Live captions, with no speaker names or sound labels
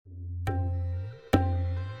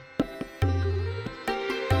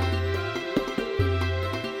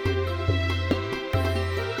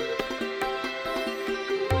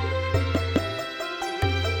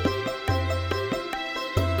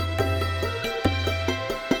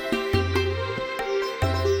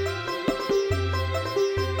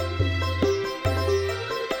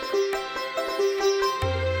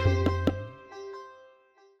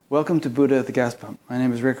Welcome to Buddha at the Gas Pump. My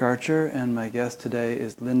name is Rick Archer, and my guest today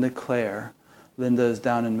is Linda Clare. Linda is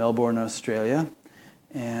down in Melbourne, Australia,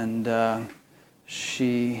 and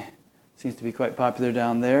she seems to be quite popular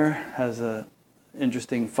down there, has an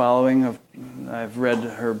interesting following. I've read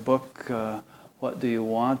her book, What Do You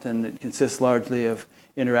Want? And it consists largely of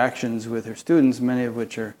interactions with her students, many of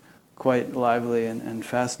which are quite lively and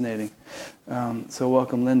fascinating. So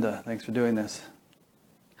welcome, Linda. Thanks for doing this.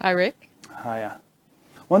 Hi, Rick. Hiya.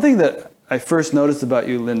 One thing that I first noticed about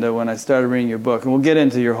you, Linda, when I started reading your book, and we'll get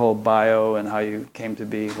into your whole bio and how you came to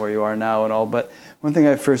be where you are now and all, but one thing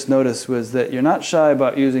I first noticed was that you're not shy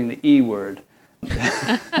about using the E word,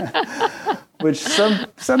 which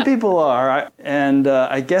some people are, and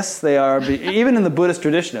I guess they are, even in the Buddhist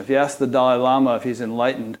tradition. If you ask the Dalai Lama if he's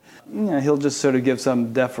enlightened, he'll just sort of give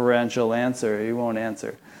some deferential answer. He won't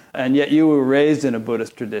answer. And yet you were raised in a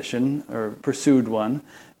Buddhist tradition, or pursued one.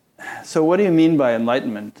 So what do you mean by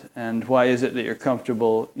enlightenment, and why is it that you're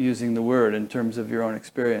comfortable using the word in terms of your own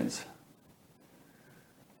experience?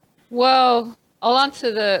 Well, I'll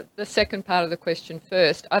answer the second part of the question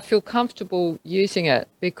first. I feel comfortable using it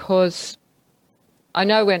because I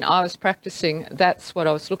know when I was practicing, that's what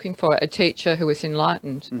I was looking for, a teacher who was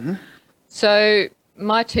enlightened. Mm-hmm. So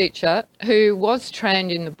my teacher, who was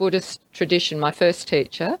trained in the Buddhist tradition, my first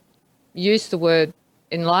teacher, used the word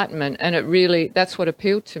enlightenment, and that's what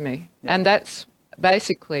appealed to me. Yeah. And that's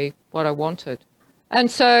basically what I wanted.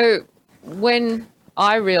 And so when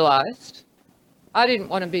I realized I didn't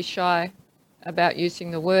want to be shy about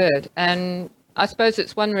using the word, and I suppose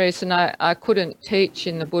it's one reason I couldn't teach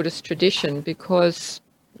in the Buddhist tradition because,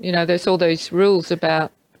 there's all these rules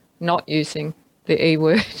about not using the E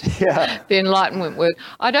word, yeah. The enlightenment word.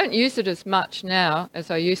 I don't use it as much now as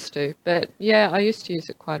I used to, but yeah, I used to use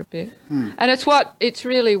it quite a bit. And it's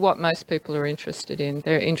really what most people are interested in.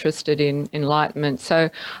 They're interested in enlightenment. So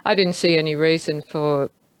I didn't see any reason for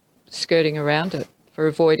skirting around it, for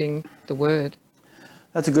avoiding the word.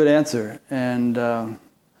 That's a good answer, and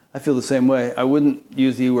I feel the same way. I wouldn't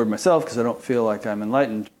use the E word myself because I don't feel like I'm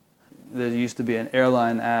enlightened. There used to be an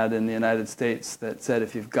airline ad in the United States that said,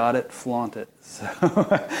 if you've got it, flaunt it. So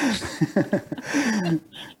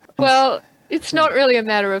well, it's not really a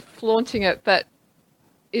matter of flaunting it, but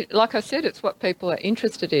like I said, it's what people are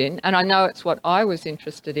interested in, and I know it's what I was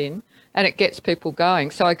interested in, and it gets people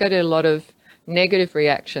going. So I get a lot of negative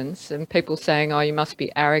reactions and people saying, oh, you must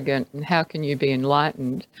be arrogant and how can you be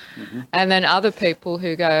enlightened? Mm-hmm. And then other people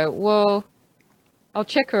who go, well, I'll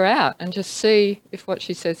check her out and just see if what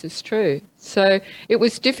she says is true. So it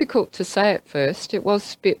was difficult to say at first. It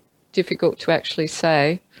was a bit difficult to actually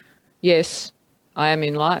say, yes, I am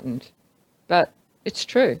enlightened. But it's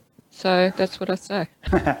true. So that's what I say.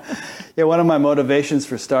 Yeah, one of my motivations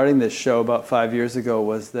for starting this show about 5 years ago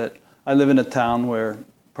was that I live in a town where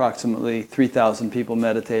approximately 3,000 people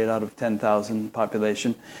meditate out of 10,000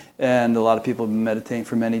 population, and a lot of people have been meditating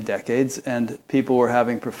for many decades, and people were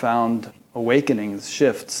having profound awakenings,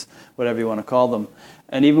 shifts, whatever you want to call them.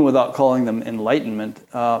 And even without calling them enlightenment,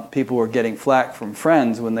 people were getting flack from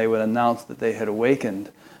friends when they would announce that they had awakened.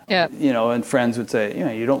 Yeah. And friends would say,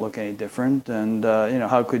 you don't look any different, and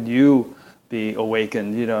how could you be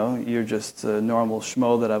awakened? You're just a normal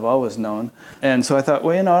schmo that I've always known. And so I thought,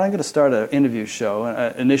 well, I'm going to start an interview show.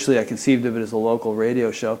 Initially, I conceived of it as a local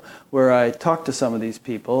radio show where I talk to some of these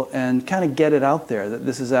people and kind of get it out there that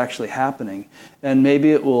this is actually happening. And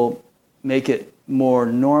maybe it will make it more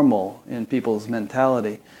normal in people's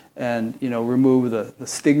mentality and, remove the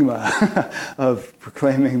stigma of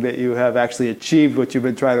proclaiming that you have actually achieved what you've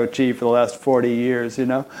been trying to achieve for the last 40 years,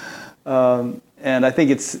 And I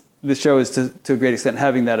think the show is to a great extent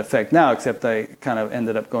having that effect now, except I kind of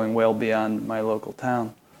ended up going well beyond my local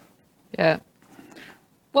town. Yeah.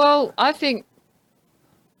 Well, I think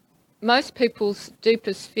most people's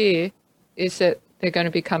deepest fear is that they're going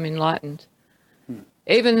to become enlightened.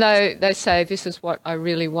 Even though they say this is what I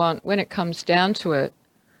really want, when it comes down to it,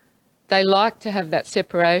 they like to have that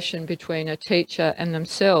separation between a teacher and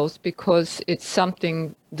themselves because it's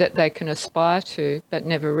something that they can aspire to but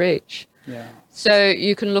never reach. Yeah. So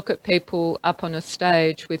you can look at people up on a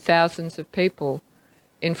stage with thousands of people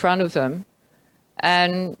in front of them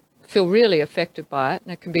and feel really affected by it,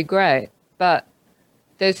 and it can be great. But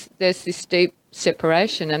there's this deep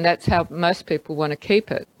separation, and that's how most people want to keep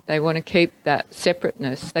it. They want to keep that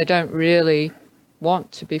separateness. They don't really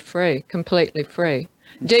want to be free, completely free.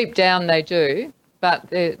 Deep down they do, but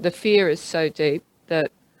the fear is so deep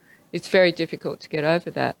that it's very difficult to get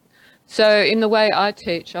over that. So in the way I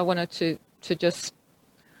teach, I wanted to just,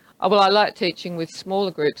 well, I like teaching with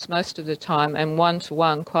smaller groups most of the time and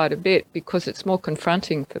one-to-one quite a bit because it's more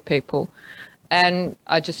confronting for people. And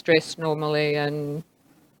I just dressed normally and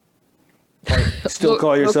Still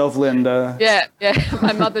call yourself Linda. Yeah.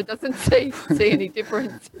 My mother doesn't see any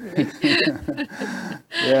difference in me.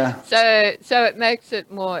 Yeah. So it makes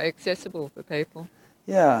it more accessible for people.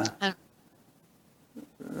 Yeah.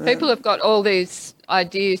 People have got all these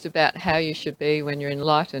ideas about how you should be when you're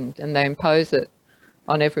enlightened, and they impose it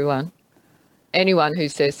on everyone. Anyone who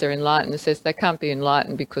says they're enlightened says they can't be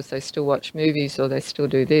enlightened because they still watch movies, or they still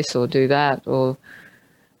do this or do that, or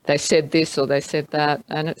they said this or they said that,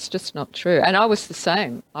 and it's just not true. And I was the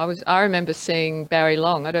same. I remember seeing Barry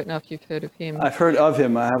Long. I don't know if you've heard of him. I've heard of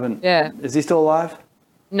him. I haven't. Yeah. Is he still alive?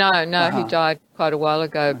 No, he died quite a while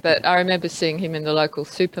ago. Okay. But I remember seeing him in the local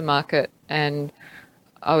supermarket, and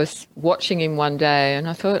I was watching him one day, and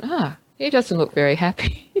I thought, he doesn't look very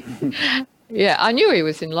happy. Yeah, I knew he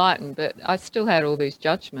was enlightened, but I still had all these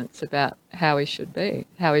judgments about how he should be,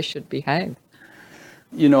 how he should behave.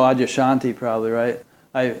 You know Adyashanti probably, right?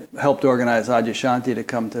 I helped organize Adyashanti to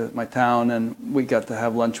come to my town, and we got to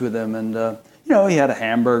have lunch with him. And, he had a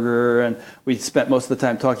hamburger, and we spent most of the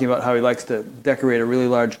time talking about how he likes to decorate a really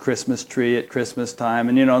large Christmas tree at Christmas time,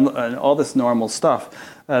 and, and all this normal stuff.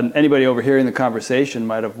 And anybody overhearing the conversation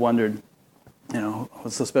might have wondered,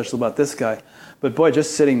 what's so special about this guy? But boy,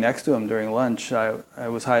 just sitting next to him during lunch, I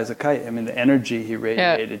was high as a kite. I mean, the energy he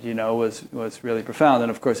radiated, was really profound. And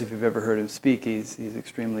of course, if you've ever heard him speak, he's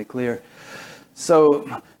extremely clear.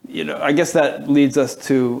 So, I guess that leads us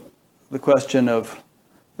to the question of,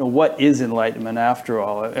 what is enlightenment after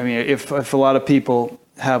all? I mean, if a lot of people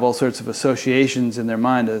have all sorts of associations in their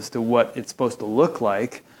mind as to what it's supposed to look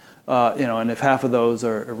like, and if half of those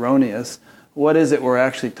are erroneous, what is it we're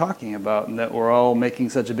actually talking about and that we're all making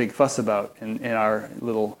such a big fuss about in our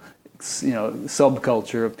little,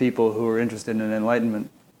 subculture of people who are interested in enlightenment?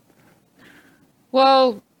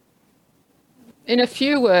 Well, in a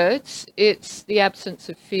few words, it's the absence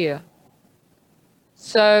of fear.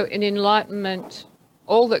 So in enlightenment,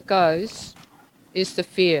 all that goes is the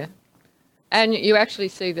fear. And you actually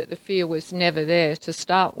see that the fear was never there to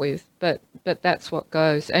start with, but that's what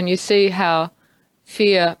goes. And you see how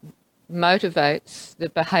fear motivates the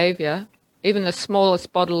behaviour, even the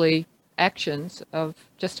smallest bodily actions of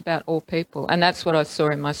just about all people. And that's what I saw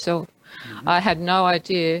in myself. Mm-hmm. I had no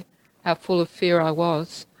idea how full of fear I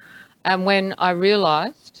was. And when I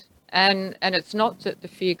realised, and it's not that the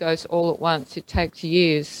fear goes all at once, it takes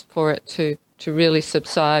years for it to really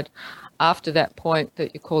subside after that point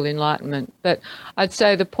that you call enlightenment. But I'd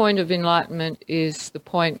say the point of enlightenment is the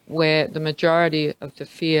point where the majority of the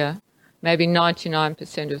fear, maybe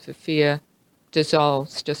 99% of the fear,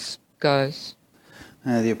 dissolves, just goes.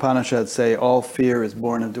 The Upanishads say all fear is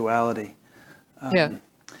born of duality. Well, Yeah.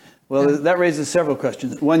 That raises several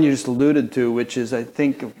questions. One you just alluded to, which is I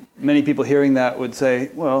think many people hearing that would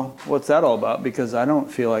say, well, what's that all about? Because I don't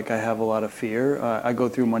feel like I have a lot of fear. I go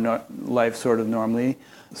through my life sort of normally.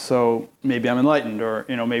 So maybe I'm enlightened, or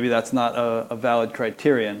maybe that's not a valid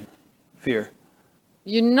criterion, fear.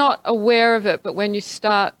 You're not aware of it, but when you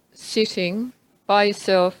start sitting by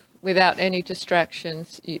yourself without any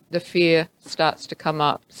distractions, the fear starts to come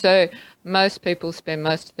up. So most people spend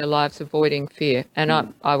most of their lives avoiding fear, and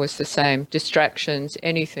I was the same. Distractions,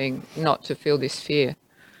 anything, not to feel this fear.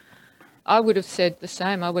 I would have said the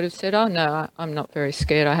same. I would have said, oh no, I'm not very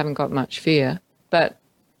scared, I haven't got much fear. But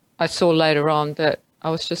I saw later on that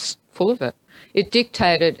I was just full of it. It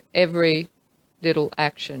dictated every little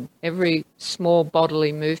action, every small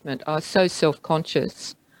bodily movement. I was so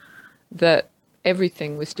self-conscious that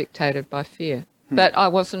everything was dictated by fear. But I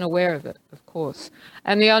wasn't aware of it, of course.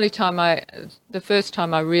 And the first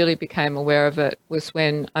time I really became aware of it was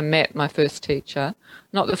when I met my first teacher.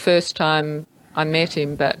 Not the first time I met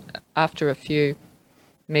him, but after a few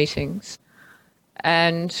meetings.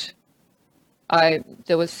 And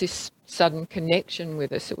there was this sudden connection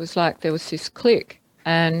with us. It was like there was this click,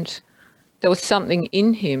 and there was something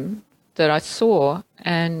in him that I saw,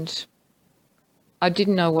 and I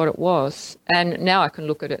didn't know what it was. And now I can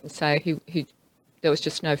look at it and say there was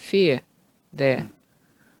just no fear there.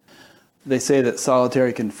 They say that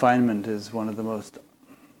solitary confinement is one of the most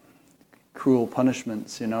cruel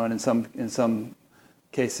punishments, and in some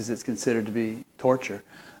cases it's considered to be torture,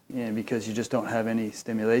 because you just don't have any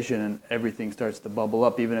stimulation and everything starts to bubble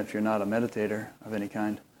up, even if you're not a meditator of any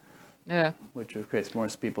kind. Yeah. Which of course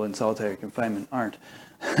most people in solitary confinement aren't.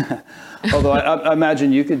 Although I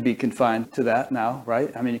imagine you could be confined to that now,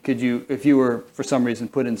 right? I mean, if you were for some reason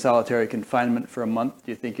put in solitary confinement for a month,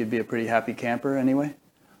 do you think you'd be a pretty happy camper anyway?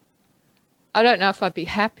 I don't know if I'd be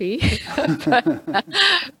happy,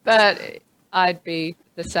 but I'd be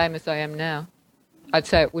the same as I am now. I'd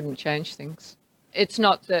say it wouldn't change things. it's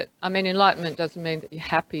not that, I mean, enlightenment doesn't mean that you're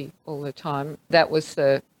happy all the time. That was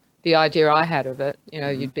the idea I had of it. You know,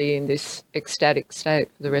 you'd be in this ecstatic state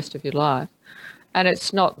for the rest of your life. And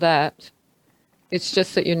it's not that. It's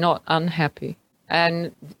just that you're not unhappy.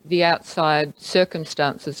 And the outside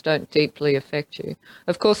circumstances don't deeply affect you.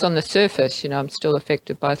 Of course, on the surface, you know, I'm still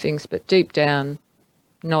affected by things, but deep down,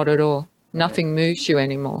 not at all. Nothing moves you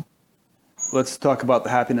anymore. Let's talk about the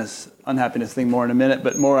happiness, unhappiness thing more in a minute,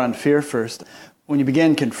 but more on fear first. When you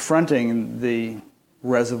began confronting the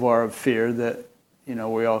reservoir of fear that, you know,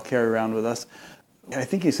 we all carry around with us, I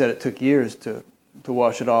think you said it took years to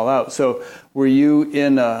wash it all out. So were you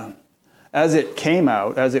as it came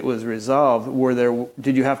out, as it was resolved,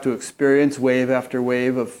 did you have to experience wave after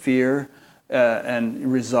wave of fear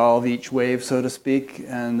and resolve each wave, so to speak,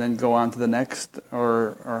 and then go on to the next?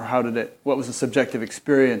 Or what was the subjective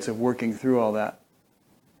experience of working through all that?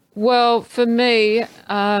 Well, for me,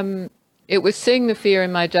 it was seeing the fear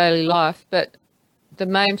in my daily life, but the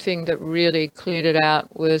main thing that really cleared it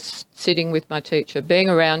out was sitting with my teacher, being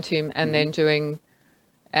around him, and then doing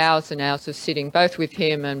hours and hours of sitting, both with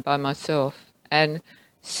him and by myself, and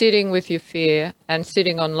sitting with your fear and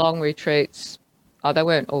sitting on long retreats. Oh, they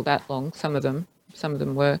weren't all that long, some of them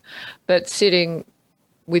were, but sitting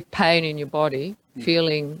with pain in your body,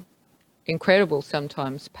 feeling incredible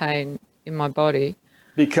sometimes pain in my body.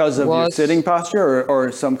 Because of your sitting posture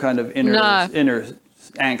or some kind of inner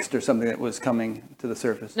angst or something that was coming to the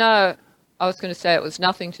surface? No, I was going to say it was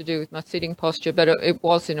nothing to do with my sitting posture, but it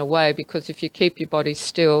was in a way, because if you keep your body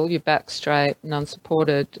still, your back straight and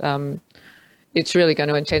unsupported, it's really going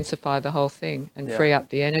to intensify the whole thing and free up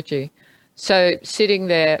the energy. So sitting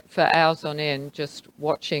there for hours on end, just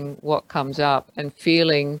watching what comes up and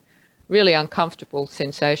feeling really uncomfortable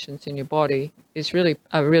sensations in your body is really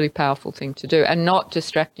a really powerful thing to do, and not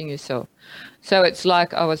distracting yourself. So it's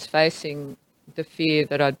like I was facing the fear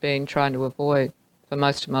that I'd been trying to avoid for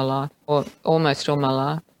most of my life, or almost all my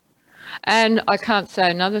life. And I can't say,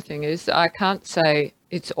 another thing is, I can't say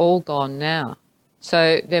it's all gone now.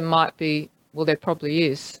 So there might be, well, there probably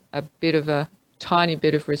is a tiny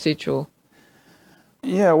bit of residual.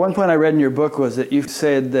 Yeah, one point I read in your book was that you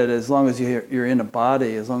said that as long as you're in a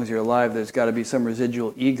body, as long as you're alive, there's got to be some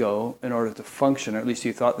residual ego in order to function, or at least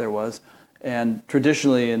you thought there was. And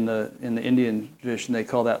traditionally in the Indian tradition, they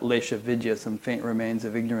call that lesha vidya, some faint remains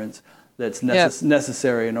of ignorance that's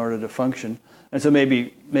necessary in order to function. And so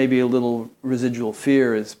maybe a little residual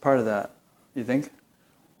fear is part of that, you think?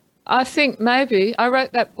 I think maybe. I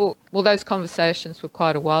wrote that book, well, those conversations were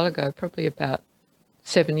quite a while ago, probably about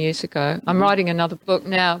 7 years ago. I'm writing another book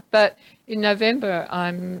now, but in November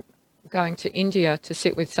I'm going to India to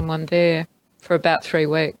sit with someone there for about 3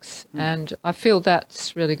 weeks, and I feel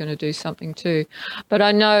that's really going to do something too. But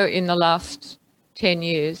I know in the last 10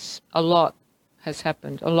 years a lot has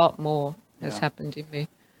happened, a lot more has happened in me.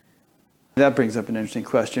 That brings up an interesting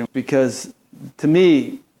question, because to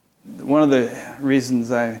me, one of the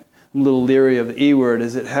reasons I'm a little leery of the E word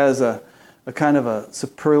is it has a kind of a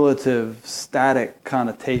superlative, static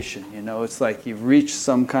connotation. You know, it's like you've reached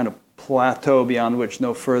some kind of plateau beyond which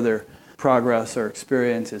no further progress or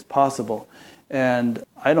experience is possible. And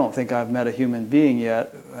I don't think I've met a human being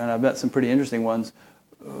yet, and I've met some pretty interesting ones,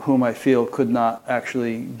 whom I feel could not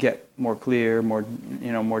actually get more clear, more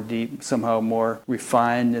deep, somehow more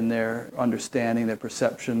refined in their understanding, their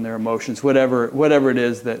perception, their emotions, whatever it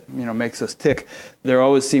is that, you know, makes us tick. There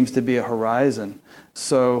always seems to be a horizon.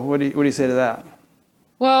 So what do you say to that?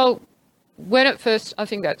 Well, when at first, I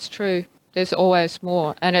think that's true. There's always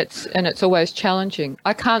more, and it's always challenging.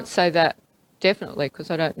 I can't say that definitely because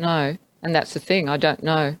I don't know, and that's the thing, I don't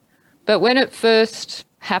know. But when it first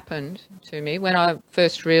happened to me, when I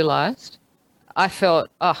first realised, I felt,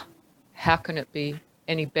 how can it be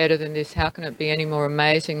any better than this? How can it be any more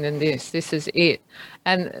amazing than this? This is it.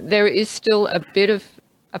 And there is still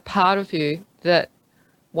a part of you that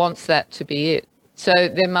wants that to be it. So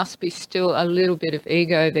there must be still a little bit of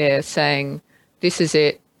ego there saying, this is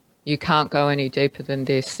it. You can't go any deeper than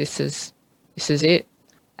this. This is it.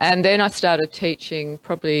 And then I started teaching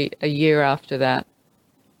probably a year after that.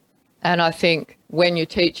 And I think when you're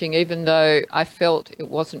teaching, even though I felt it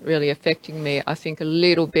wasn't really affecting me, I think a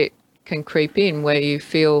little bit can creep in where you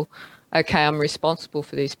feel, okay, I'm responsible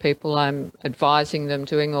for these people. I'm advising them,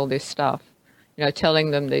 doing all this stuff, you know,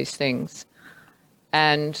 telling them these things.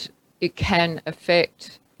 And it can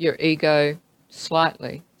affect your ego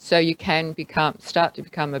slightly. So you can start to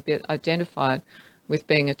become a bit identified with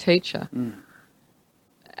being a teacher.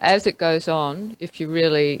 As it goes on, if you're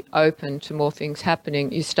really open to more things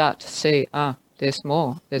happening, you start to see, there's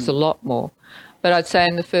more, there's a lot more. But I'd say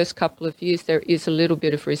in the first couple of years there is a little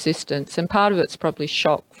bit of resistance, and part of it's probably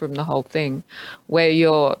shock from the whole thing, where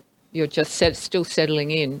you're just still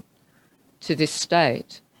settling in to this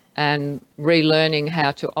state and relearning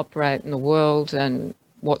how to operate in the world and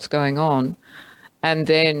what's going on, and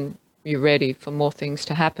then you're ready for more things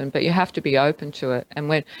to happen. But you have to be open to it.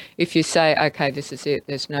 And if you say, okay, this is it,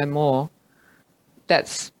 there's no more,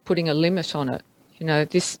 that's putting a limit on it. You know,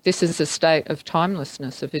 this is a state of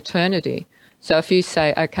timelessness, of eternity. So if you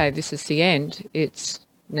say, okay, this is the end, it's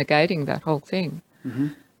negating that whole thing. Mm-hmm.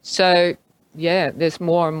 So, yeah, there's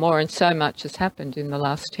more and more, and so much has happened in the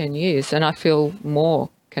last 10 years, and I feel more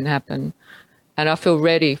can happen. And I feel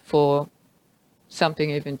ready for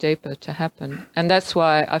something even deeper to happen. And that's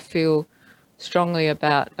why I feel strongly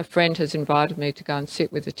about, a friend has invited me to go and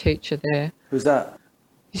sit with a teacher there. Who's that?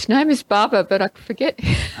 His name is Baba, but I forget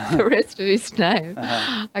the rest of his name.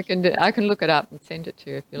 Uh-huh. I can look it up and send it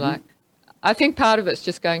to you if you like. I think part of it's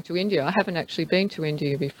just going to India. I haven't actually been to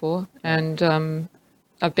India before, and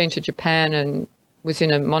I've been to Japan and was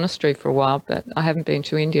in a monastery for a while, but I haven't been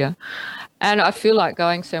to India. And I feel like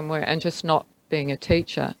going somewhere and just not being a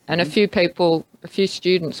teacher. And a few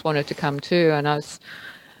students wanted to come too, and I was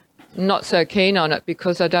not so keen on it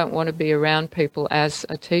because I don't want to be around people as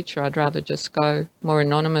a teacher. I'd rather just go more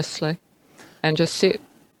anonymously and just sit.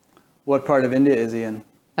 What part of India is he in?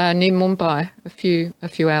 Near Mumbai, a few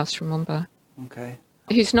hours from Mumbai. Okay.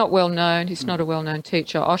 He's not well known. He's not a well-known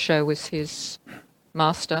teacher. Osho was his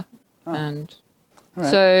master, and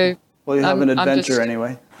right. So. Well, you have an adventure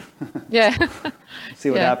anyway. Yeah. See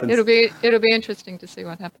what happens. It'll be interesting to see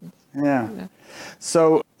what happens. Yeah.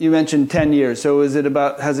 So you mentioned 10 years. So has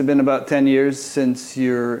it been about 10 years since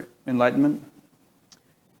your enlightenment?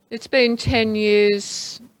 It's been 10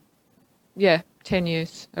 years. Yeah, 10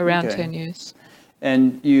 years. Around Okay. 10 years.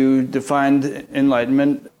 And you defined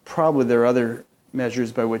enlightenment. Probably there are other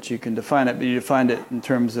measures by which you can define it, but you defined it in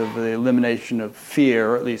terms of the elimination of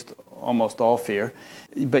fear, or at least almost all fear.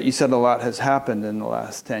 But you said a lot has happened in the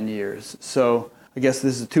last 10 years. So I guess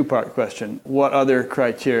this is a two-part question. What other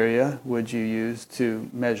criteria would you use to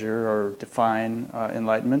measure or define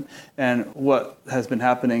enlightenment? And what has been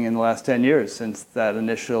happening in the last 10 years since that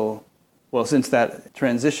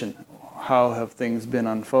transition? How have things been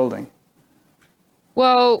unfolding?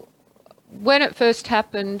 Well, when it first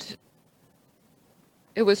happened,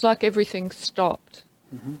 it was like everything stopped.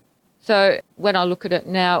 Mm-hmm. So when I look at it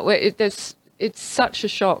now, it's such a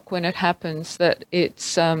shock when it happens that it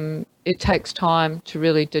takes time to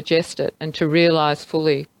really digest it and to realise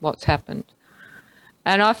fully what's happened.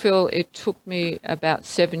 And I feel it took me about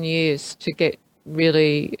 7 years to get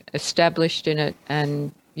really established in it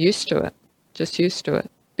and used to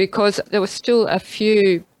it, because there were still a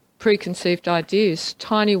few preconceived ideas,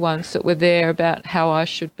 tiny ones that were there about how I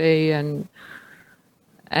should be and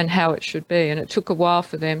how it should be. And it took a while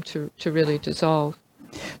for them to really dissolve.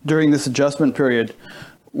 During this adjustment period,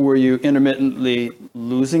 were you intermittently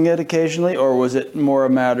losing it occasionally, or was it more a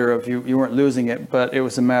matter of you weren't losing it, but it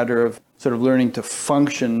was a matter of sort of learning to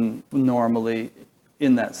function normally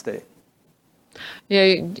in that state? Yeah,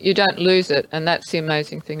 you don't lose it, and that's the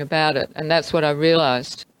amazing thing about it. And that's what I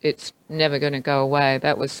realised. It's never going to go away.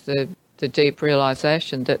 That was the deep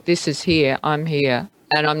realisation that this is here, I'm here,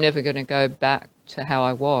 and I'm never going to go back to how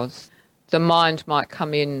I was. The mind might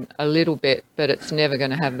come in a little bit, but it's never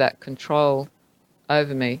going to have that control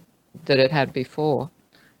over me that it had before.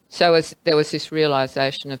 So there was this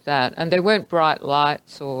realisation of that. And there weren't bright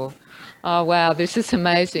lights or, oh, wow, this is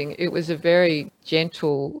amazing. It was a very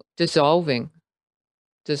gentle dissolving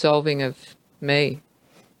of me.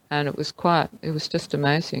 And it was just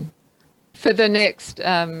amazing. For the next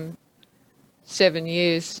 7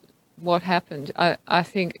 years, what happened? I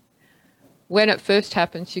think when it first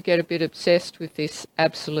happens, you get a bit obsessed with this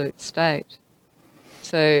absolute state.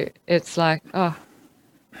 So it's like, oh,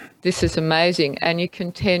 this is amazing. And you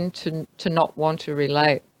can tend to not want to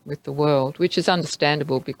relate with the world, which is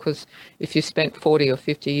understandable, because if you spent 40 or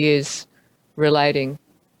 50 years relating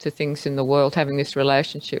to things in the world, having this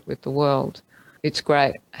relationship with the world, it's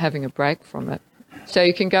great having a break from it. So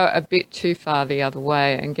you can go a bit too far the other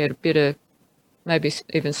way and get a bit of maybe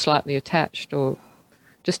even slightly attached or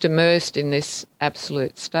just immersed in this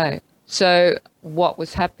absolute state. So what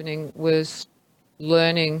was happening was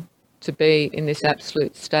learning to be in this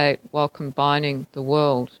absolute state while combining the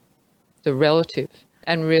world, the relative,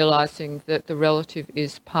 and realising that the relative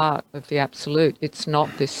is part of the absolute. It's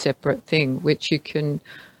not this separate thing, which you can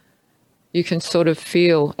sort of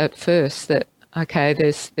feel at first that, okay,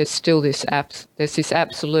 there's still this there's this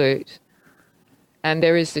absolute, And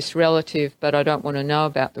there is this relative, but I don't want to know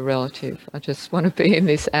about the relative. I just want to be in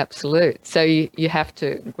this absolute. So you have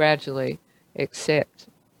to gradually accept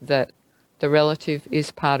that the relative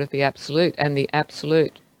is part of the absolute, and the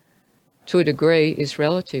absolute, to a degree, is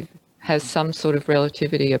relative, has some sort of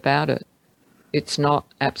relativity about it. It's not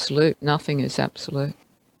absolute. Nothing is absolute.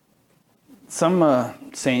 Some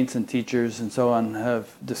saints and teachers and so on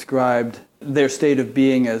have described their state of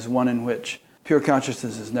being as one in which pure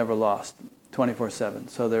consciousness is never lost, 24/7.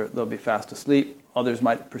 So they'll be fast asleep. Others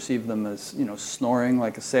might perceive them as, snoring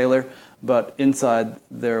like a sailor, but inside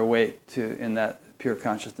they're awake in that pure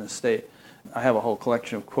consciousness state. I have a whole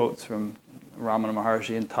collection of quotes from Ramana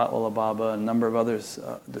Maharshi and Tatwala Baba and a number of others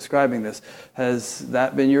describing this. Has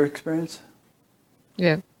that been your experience?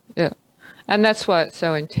 Yeah, yeah. And that's why it's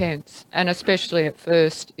so intense. And especially at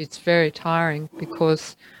first, it's very tiring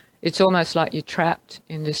because it's almost like you're trapped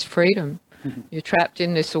in this freedom. Mm-hmm. You're trapped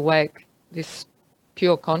in this awake, this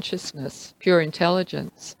pure consciousness, pure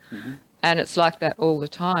intelligence. Mm-hmm. And it's like that all the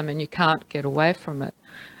time, and you can't get away from it.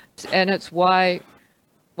 And it's why,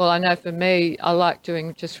 well, I know for me, I like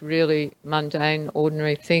doing just really mundane,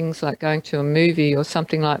 ordinary things like going to a movie or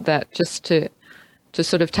something like that, just to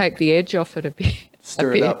sort of take the edge off it a bit.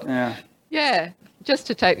 Stir it up, yeah. Yeah, just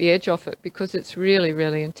to take the edge off it, because it's really,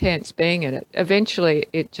 really intense being in it. Eventually,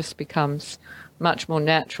 it just becomes much more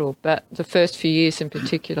natural. But the first few years in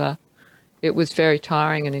particular, it was very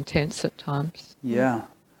tiring and intense at times. Yeah.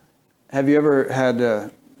 Have you ever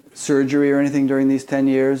had surgery or anything during these 10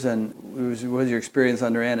 years? And was your experience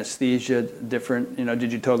under anesthesia different?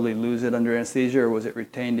 Did you totally lose it under anesthesia, or was it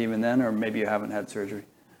retained even then? Or maybe you haven't had surgery?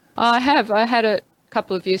 I have. I had it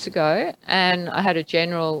couple of years ago, and I had a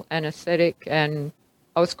general anaesthetic, and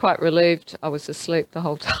I was quite relieved I was asleep the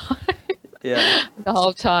whole time. Yeah. The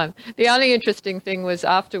whole time. The only interesting thing was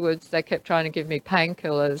afterwards they kept trying to give me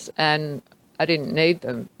painkillers, and I didn't need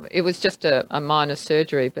them. It was just a minor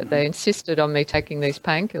surgery, but they insisted on me taking these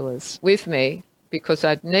painkillers with me because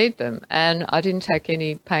I'd need them, and I didn't take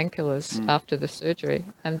any painkillers after the surgery,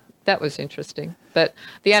 and that was interesting. But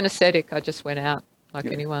the anaesthetic, I just went out like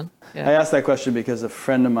anyone. Yeah. I asked that question because a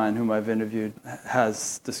friend of mine whom I've interviewed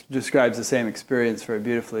describes the same experience very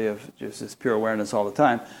beautifully, of just this pure awareness all the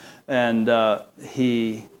time. And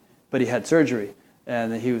he had surgery,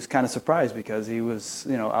 and he was kind of surprised because he was,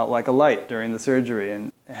 out like a light during the surgery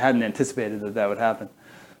and hadn't anticipated that would happen.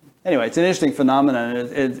 Anyway, it's an interesting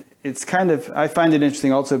phenomenon. It's kind of, I find it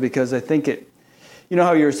interesting also because I think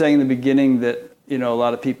how you were saying in the beginning that, a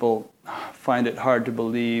lot of people find it hard to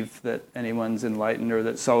believe that anyone's enlightened or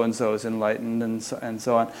that so-and-so is enlightened and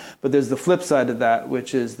so on. But there's the flip side of that,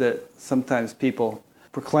 which is that sometimes people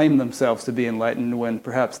proclaim themselves to be enlightened when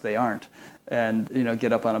perhaps they aren't, and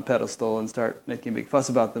get up on a pedestal and start making a big fuss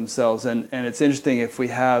about themselves. And it's interesting if we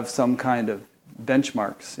have some kind of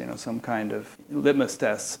benchmarks, some kind of litmus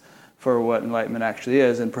tests for what enlightenment actually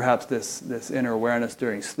is, and perhaps this inner awareness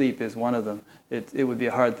during sleep is one of them. It would be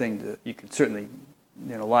a hard thing to, you could certainly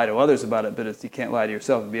lie to others about it, but you can't lie to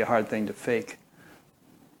yourself. It'd be a hard thing to fake.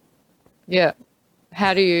 Yeah.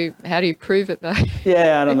 How do you prove it though?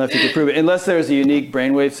 Yeah, I don't know if you can prove it unless there's a unique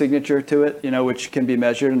brainwave signature to it, which can be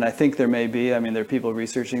measured, and I think there may be. I mean, there are people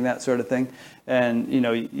researching that sort of thing, and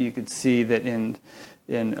you could see that in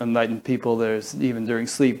enlightened people, there's even during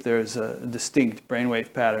sleep, there's a distinct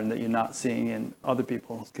brainwave pattern that you're not seeing in other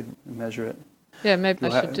people. Could measure it. Yeah, maybe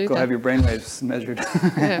I should do that. Go have your brainwaves measured.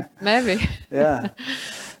 Yeah, maybe. Yeah.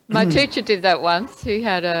 My teacher did that once. He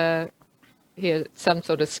had some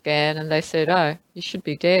sort of scan, and they said, "Oh, you should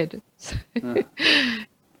be dead."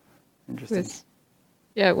 Interesting.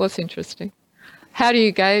 It was interesting. How do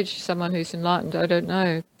you gauge someone who's enlightened? I don't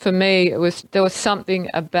know. For me, there was something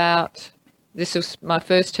about, this was my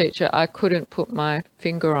first teacher, I couldn't put my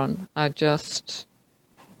finger on. I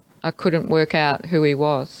couldn't work out who he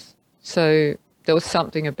was. So there was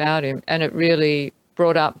something about him, and it really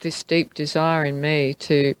brought up this deep desire in me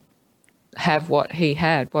to have what he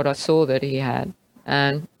had, what I saw that he had.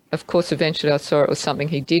 And of course, eventually I saw it was something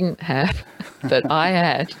he didn't have that I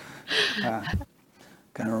had.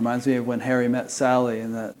 Kind of reminds me of when Harry met Sally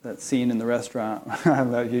in that scene in the restaurant.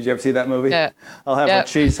 Did you ever see that movie? Yeah. I'll have what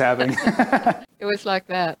she's having. It was like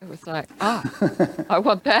that. It was like, I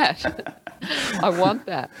want that. I want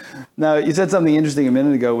that. Now, you said something interesting a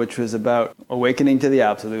minute ago, which was about awakening to the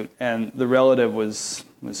absolute, and the relative was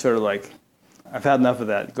sort of like, I've had enough of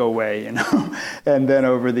that, go away, And then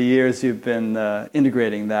over the years, you've been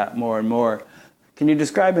integrating that more and more. Can you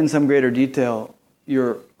describe in some greater detail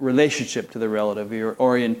your relationship to the relative, your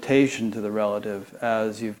orientation to the relative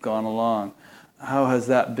as you've gone along? How has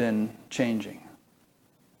that been changing?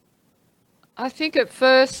 I think at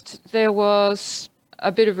first there was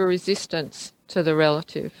a bit of a resistance to the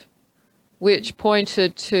relative, which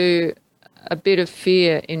pointed to a bit of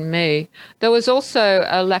fear in me. There was also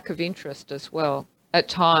a lack of interest as well. At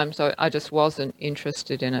times, I just wasn't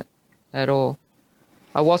interested in it at all.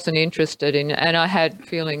 I wasn't interested in it, and I had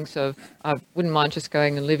feelings of I wouldn't mind just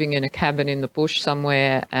going and living in a cabin in the bush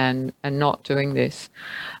somewhere and not doing this.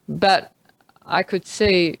 But I could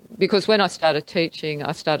see, because when I started teaching,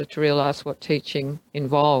 I started to realise what teaching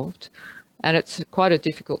involved, and it's quite a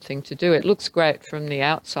difficult thing to do. It looks great from the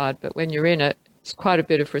outside, but when you're in it, it's quite a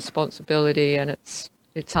bit of responsibility, and it's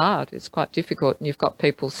hard. It's quite difficult, and you've got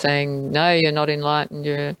people saying, no, you're not enlightened.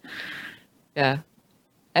 Yeah.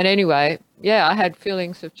 And anyway, yeah, I had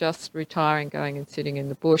feelings of just retiring, going and sitting in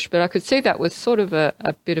the bush, but I could see that was sort of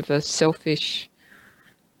a bit of a selfish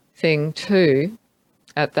thing too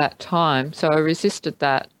at that time. So I resisted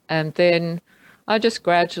that, and then I just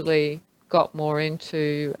gradually got more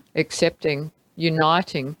into accepting,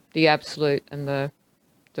 uniting the absolute and the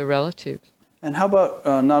relative. And how about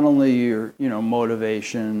not only your,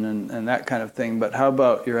 motivation and that kind of thing, but how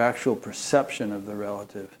about your actual perception of the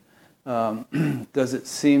relative? Does it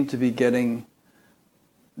seem to be do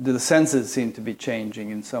the senses seem to be changing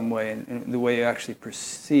in some way, in the way you actually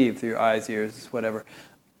perceive through your eyes, ears, whatever,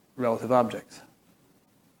 relative objects?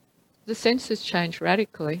 The senses change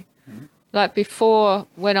radically. Mm-hmm. Like before,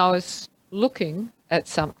 when I was looking at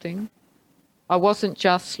something, I wasn't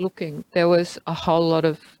just looking. There was a whole lot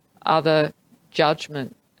of other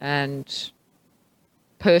judgment and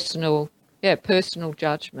personal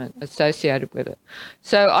judgment associated with it.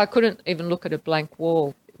 So I couldn't even look at a blank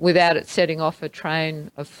wall without it setting off a train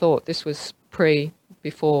of thought. This was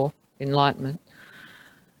before enlightenment.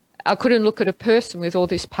 I couldn't look at a person with all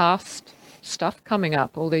this past stuff coming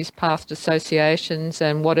up, all these past associations,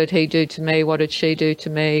 and what did he do to me, what did she do to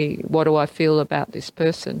me, what do I feel about this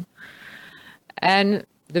person? And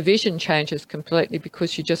the vision changes completely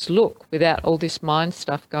because you just look without all this mind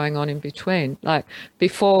stuff going on in between. Like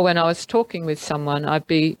before, when I was talking with someone, I'd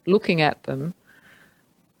be looking at them,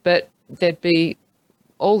 but there'd be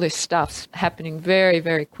all this stuff happening very,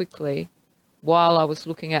 very quickly while I was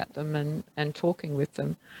looking at them and talking with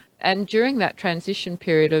them. And during that transition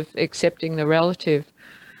period of accepting the relative,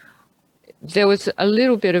 there was a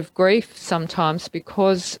little bit of grief sometimes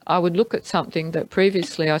because I would look at something that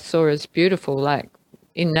previously I saw as beautiful, like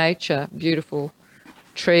in nature, beautiful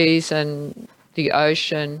trees and the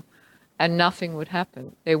ocean, and nothing would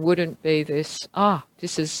happen. There wouldn't be this,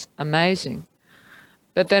 this is amazing.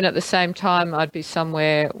 But then at the same time, I'd be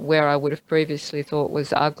somewhere where I would have previously thought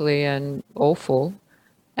was ugly and awful,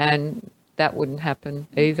 and that wouldn't happen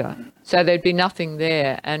either. So there'd be nothing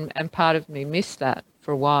there, and part of me missed that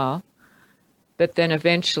for a while. But then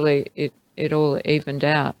eventually it all evened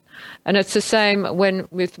out. And it's the same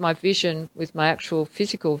with my vision, with my actual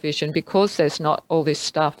physical vision, because there's not all this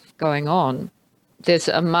stuff going on, there's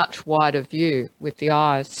a much wider view with the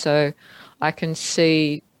eyes. So I can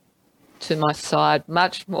see to my side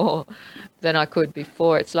much more than I could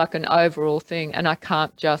before. It's like an overall thing, and I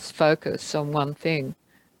can't just focus on one thing.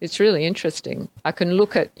 It's really interesting. I can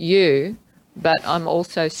look at you, but I'm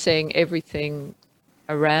also seeing everything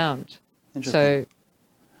around. So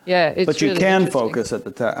yeah, it's but you really can focus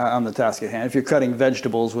at on the task at hand. If you're cutting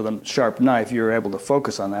vegetables with a sharp knife, you're able to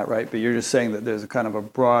focus on that, right? But you're just saying that there's a kind of a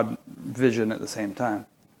broad vision at the same time.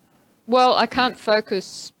 Well, I can't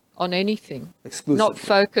focus on anything. Exclusively. Not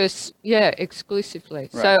focus, exclusively.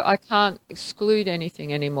 Right. So I can't exclude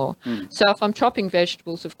anything anymore. So if I'm chopping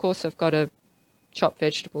vegetables, of course I've got to chop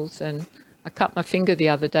vegetables, and I cut my finger the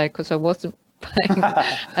other day because I wasn't paying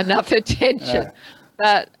enough attention.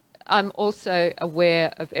 But I'm also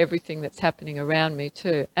aware of everything that's happening around me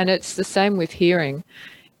too. And it's the same with hearing.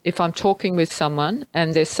 If I'm talking with someone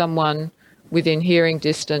and there's someone within hearing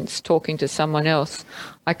distance talking to someone else,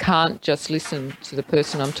 I can't just listen to the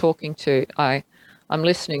person I'm talking to. I'm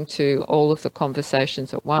listening to all of the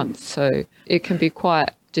conversations at once. So it can be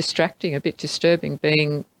quite distracting, a bit disturbing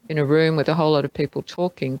being in a room with a whole lot of people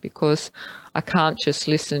talking, because I can't just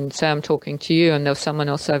listen. Say I'm talking to you and there's someone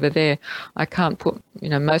else over there. I can't put,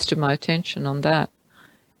 most of my attention on that.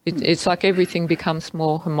 It's like everything becomes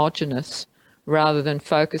more homogenous rather than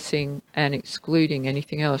focusing and excluding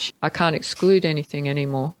anything else. I can't exclude anything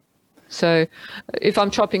anymore. So if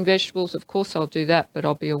I'm chopping vegetables, of course I'll do that, but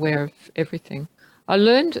I'll be aware of everything. I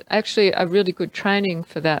learned actually a really good training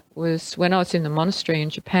for that was when I was in the monastery in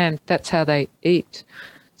Japan. That's how they eat.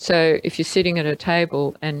 So if you're sitting at a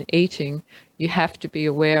table and eating, you have to be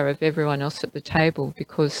aware of everyone else at the table,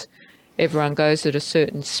 because everyone goes at a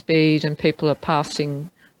certain speed and people are passing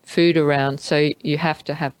food around. So you have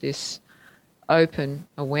to have this open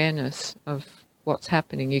awareness of what's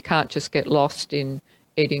happening. You can't just get lost in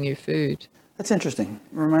eating your food. That's interesting.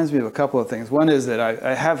 It reminds me of a couple of things. One is that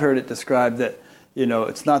I have heard it described that,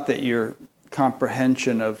 it's not that your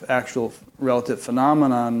comprehension of actual relative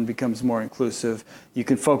phenomenon becomes more inclusive. You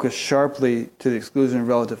can focus sharply to the exclusion of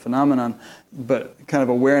relative phenomenon, but kind of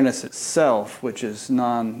awareness itself, which is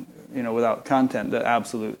without content, the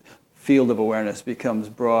absolute field of awareness becomes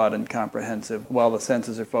broad and comprehensive while the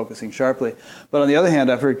senses are focusing sharply. But on the other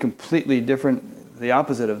hand, I've heard completely different, the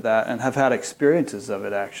opposite of that, and have had experiences of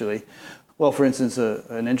it actually. Well, for instance,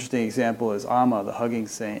 an interesting example is Amma, the hugging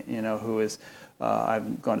saint, who is,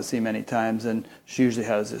 I've gone to see many times, and she usually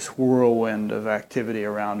has this whirlwind of activity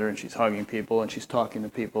around her, and she's hugging people, and she's talking to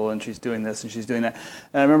people, and she's doing this, and she's doing that.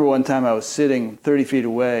 And I remember one time I was sitting 30 feet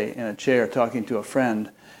away in a chair talking to a friend,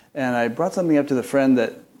 and I brought something up to the friend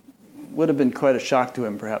that would have been quite a shock to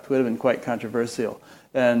him, perhaps, would have been quite controversial.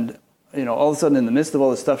 And, all of a sudden, in the midst of all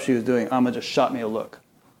the stuff she was doing, Amma just shot me a look.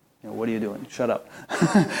 What are you doing? Shut up.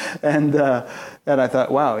 and I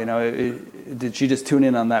thought, wow, did she just tune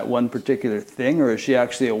in on that one particular thing, or is she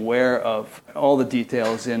actually aware of all the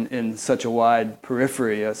details in such a wide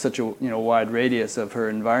periphery, such a wide radius of her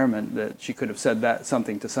environment that she could have said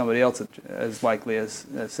something to somebody else as likely as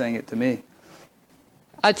saying it to me?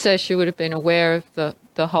 I'd say she would have been aware of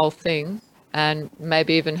the whole thing and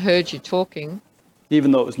maybe even heard you talking.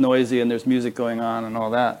 Even though it was noisy and there's music going on and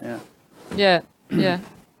all that, yeah. Yeah.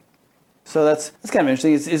 So that's kind of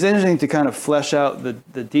interesting. It's interesting to kind of flesh out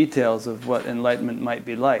the details of what enlightenment might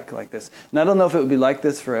be like this. And I don't know if it would be like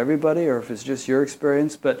this for everybody or if it's just your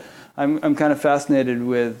experience, but I'm kind of fascinated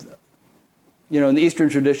with, in the Eastern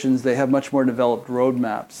traditions, they have much more developed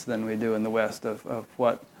roadmaps than we do in the West of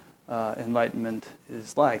what enlightenment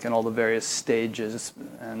is like and all the various stages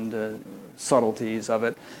and subtleties of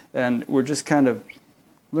it. And we're just kind of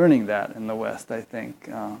learning that in the West, I think,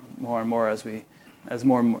 more and more as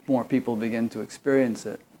more and more people begin to experience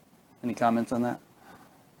it. Any comments on that?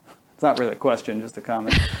 It's not really a question, just a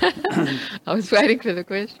comment. I was waiting for the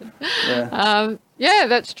question. Yeah,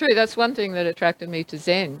 that's true. That's one thing that attracted me to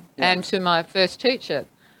Zen and to my first teacher.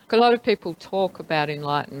 A lot of people talk about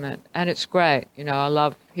enlightenment, and it's great. I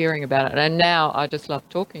love hearing about it. And now I just love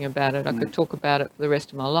talking about it. I could talk about it for the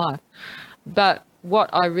rest of my life. But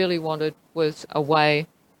what I really wanted was a way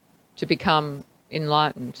to become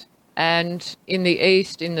enlightened. And in the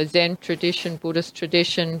East, in the Zen tradition, Buddhist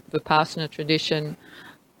tradition, Vipassana tradition,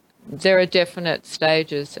 there are definite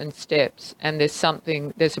stages and steps, and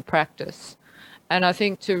there's a practice. And I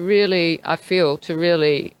think to really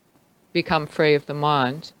become free of the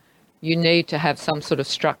mind, you need to have some sort of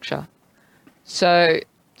structure. So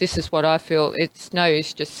this is what I feel. It's no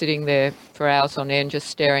use just sitting there for hours on end, just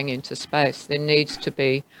staring into space. There needs to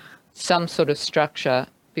be some sort of structure,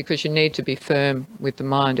 because you need to be firm with the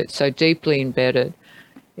mind. It's so deeply embedded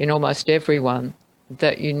in almost everyone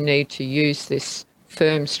that you need to use this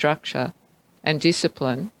firm structure and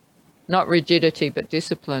discipline, not rigidity, but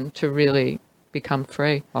discipline, to really become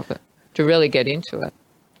free of it, to really get into it.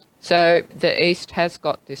 So the East has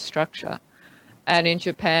got this structure. And in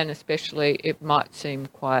Japan especially, it might seem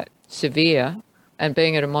quite severe, and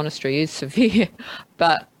being at a monastery is severe,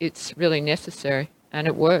 but it's really necessary, and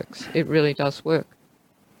it works. It really does work.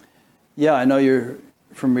 Yeah, I know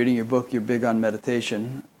from reading your book, you're big on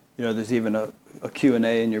meditation. There's even a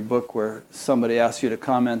Q&A in your book where somebody asks you to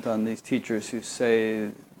comment on these teachers who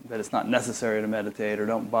say that it's not necessary to meditate or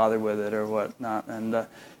don't bother with it or whatnot. And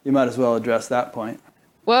you might as well address that point.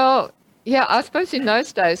 Well, yeah, I suppose in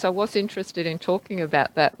those days I was interested in talking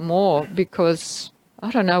about that more because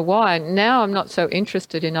I don't know why. Now I'm not so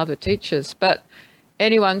interested in other teachers, but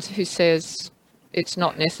anyone who says it's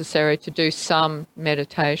not necessary to do some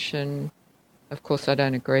meditation, of course I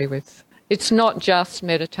don't agree with. It's not just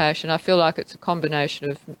meditation. I feel like it's a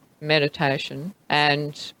combination of meditation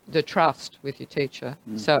and the trust with your teacher.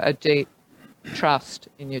 So a deep trust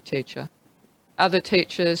in your teacher. Other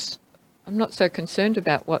teachers, I'm not so concerned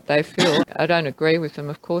about what they feel. I don't agree with them,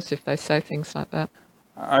 of course, if they say things like that.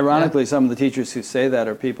 Ironically, some of the teachers who say that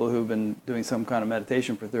are people who've been doing some kind of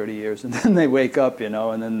meditation for 30 years, and then they wake up,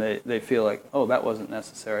 and then they feel like, oh, that wasn't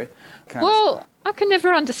necessary. Well, I can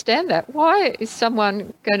never understand that. Why is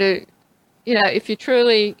someone going to, if you're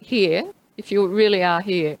truly here, if you really are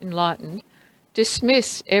here, enlightened,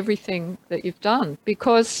 dismiss everything that you've done?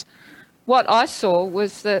 Because what I saw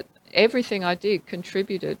was that everything I did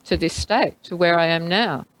contributed to this state, to where I am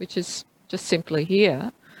now, which is just simply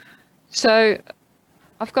here. So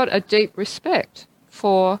I've got a deep respect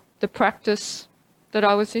for the practice that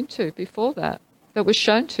I was into before that was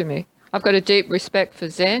shown to me. I've got a deep respect for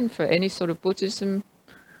Zen, for any sort of Buddhism,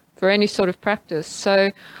 for any sort of practice.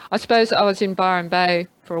 So I suppose I was in Byron Bay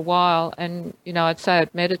for a while, and, I'd say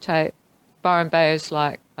I'd meditate. Byron Bay is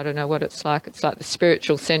like, I don't know what it's like. It's like the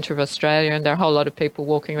spiritual centre of Australia, and there are a whole lot of people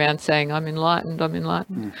walking around saying, I'm enlightened, I'm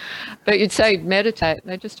enlightened. But you'd say meditate,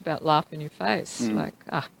 and they just about laugh in your face. Like,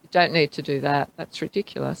 you don't need to do that. That's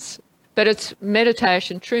ridiculous. But it's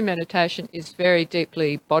meditation. True meditation is very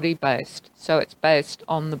deeply body-based, so it's based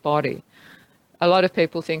on the body. A lot of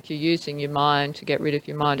people think you're using your mind to get rid of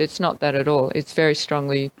your mind. It's not that at all. It's very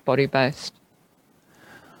strongly body-based.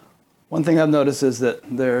 One thing I've noticed is that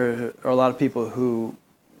there are a lot of people who,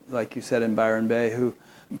 like you said in Byron Bay, who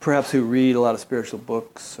read a lot of spiritual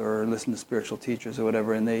books or listen to spiritual teachers or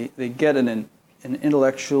whatever, and they get an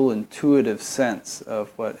intellectual, intuitive sense of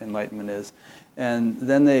what enlightenment is. And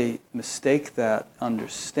then they mistake that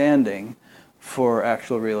understanding for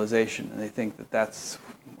actual realization. And they think that that's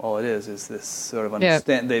all it is this sort of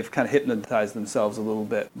understand. Yeah. They've kind of hypnotized themselves a little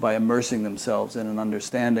bit by immersing themselves in an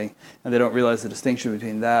understanding. And they don't realize the distinction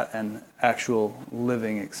between that and actual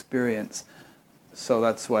living experience. So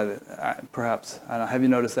that's why, perhaps, I don't know, have you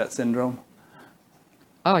noticed that syndrome?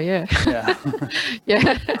 Oh, yeah. Yeah.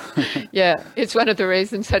 Yeah. Yeah. It's one of the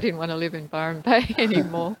reasons I didn't want to live in Byron Bay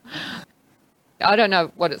anymore. I don't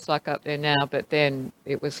know what it's like up there now, but then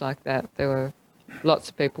it was like that. There were lots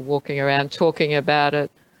of people walking around talking about it.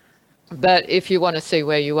 But if you want to see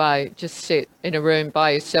where you are, just sit in a room by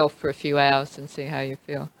yourself for a few hours and see how you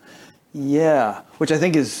feel. Yeah, which I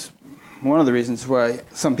think is one of the reasons why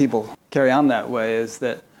some people carry on that way, is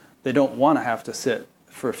that they don't want to have to sit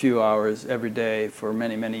for a few hours every day for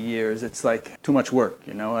many, many years. It's like too much work,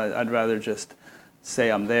 I'd rather just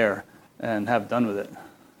say I'm there and have done with it.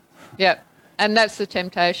 Yeah, and that's the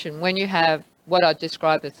temptation. When you have what I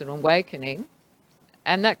describe as an awakening,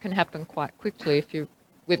 and that can happen quite quickly if you're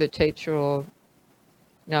with a teacher or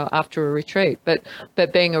after a retreat, but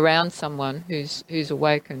being around someone who's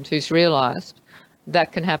awakened, who's realized,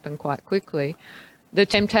 that can happen quite quickly. The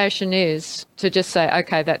temptation is to just say,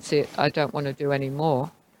 okay, that's it, I don't want to do any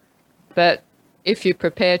more. But if you're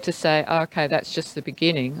prepared to say, okay, that's just the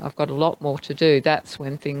beginning, I've got a lot more to do, that's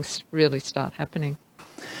when things really start happening.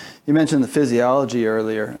 You mentioned the physiology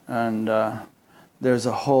earlier, and there's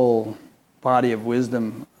a whole body of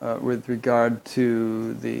wisdom with regard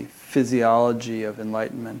to the physiology of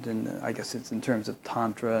enlightenment, and I guess it's in terms of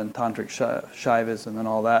Tantra and Tantric Shaivism and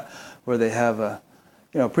all that, where they have a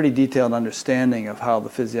pretty detailed understanding of how the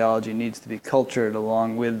physiology needs to be cultured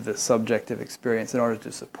along with the subjective experience in order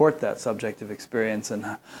to support that subjective experience,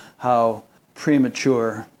 and how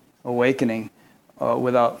premature awakening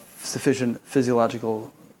without sufficient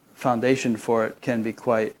physiological foundation for it can be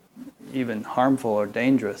quite even harmful or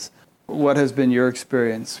dangerous. What has been your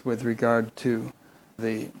experience with regard to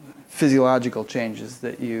the physiological changes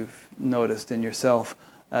that you've noticed in yourself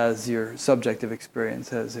as your subjective experience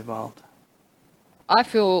has evolved? I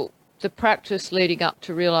feel the practice leading up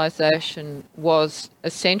to realization was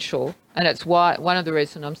essential, and it's why one of the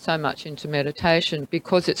reasons I'm so much into meditation,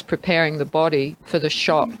 because it's preparing the body for the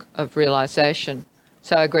shock of realization.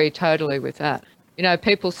 So I agree totally with that.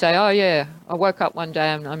 People say, oh yeah, I woke up one day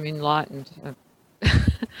and I'm enlightened.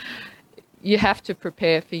 You have to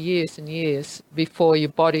prepare for years and years before your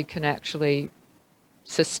body can actually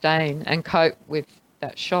sustain and cope with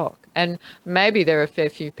that shock. And maybe there are a fair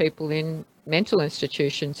few people in mental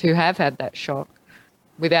institutions who have had that shock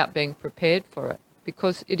without being prepared for it,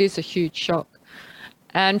 because it is a huge shock.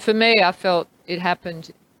 And for me, I felt it happened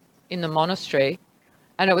in the monastery,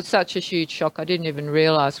 and it was such a huge shock I didn't even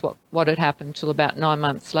realise what had happened till about 9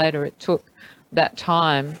 months later. It took that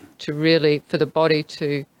time to really, for the body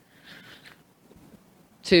to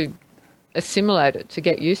assimilate it, to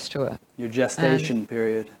get used to it. Your gestation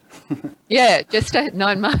period. Yeah, just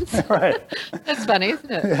 9 months. Right. That's funny,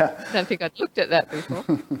 isn't it? Yeah. I don't think I'd looked at that before.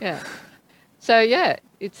 Yeah. So, yeah,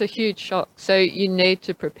 it's a huge shock. So you need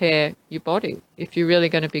to prepare your body if you're really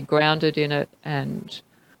going to be grounded in it and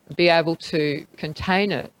be able to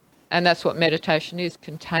contain it. And that's what meditation is,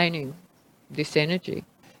 containing this energy.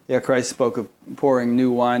 Yeah, Christ spoke of pouring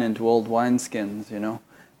new wine into old wineskins,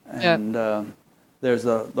 And there's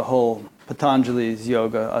the whole Patanjali's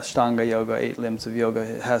yoga, Ashtanga yoga, 8 limbs of yoga.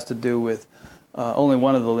 It has to do with only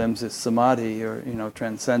one of the limbs is samadhi, or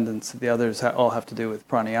transcendence. The others all have to do with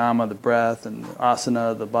pranayama, the breath, and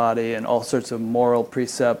asana, the body, and all sorts of moral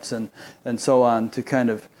precepts and so on, to kind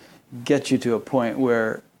of get you to a point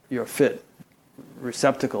where you're a fit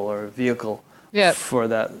receptacle or vehicle for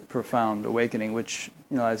that profound awakening, which,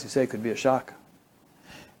 as you say, could be a shock.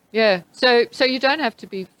 Yeah, so you don't have to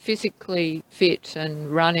be physically fit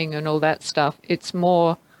and running and all that stuff. It's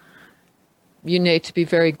more you need to be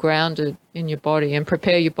very grounded in your body and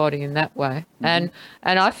prepare your body in that way. And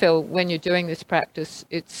I feel when you're doing this practice,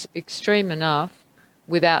 it's extreme enough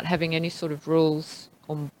without having any sort of rules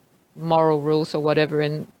or moral rules or whatever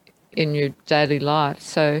in your daily life.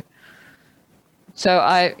 So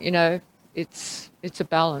I, it's a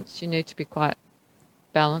balance. You need to be quite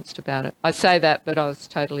balanced about it. I say that, but I was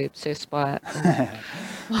totally obsessed by it.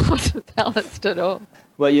 I wasn't balanced at all.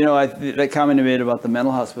 Well, that comment you made about the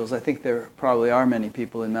mental hospitals, I think there probably are many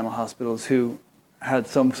people in mental hospitals who had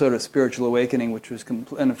some sort of spiritual awakening, which was, and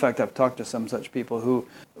in fact, I've talked to some such people who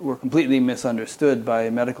were completely misunderstood by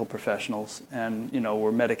medical professionals and,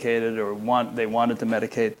 were medicated or they wanted to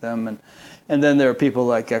medicate them. And then there are people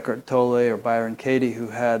like Eckhart Tolle or Byron Katie who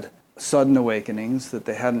had sudden awakenings that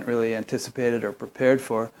they hadn't really anticipated or prepared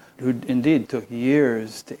for, who indeed took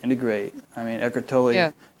years to integrate. I mean, Eckhart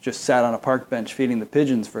Tolle just sat on a park bench feeding the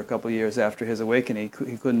pigeons for a couple of years after his awakening.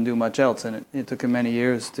 He couldn't do much else, and it took him many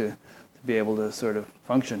years to be able to sort of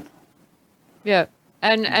function. Yeah,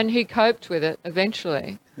 and he coped with it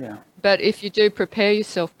eventually. Yeah. But if you do prepare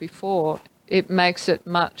yourself before, it makes it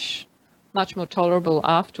much more tolerable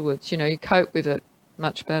afterwards. You cope with it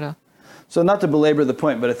much better. So not to belabor the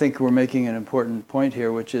point, but I think we're making an important point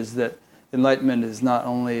here, which is that enlightenment is not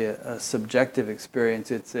only a subjective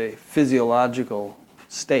experience, it's a physiological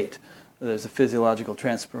state. There's a physiological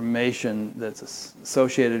transformation that's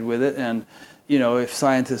associated with it. And, if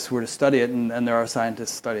scientists were to study it, and there are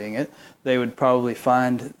scientists studying it, they would probably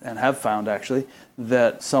find, and have found actually,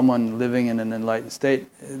 that someone living in an enlightened state,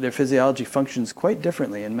 their physiology functions quite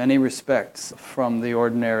differently in many respects from the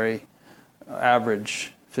ordinary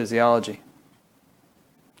average physiology.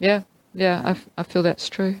 Yeah, I feel that's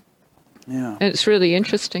true. Yeah. And it's really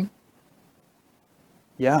interesting.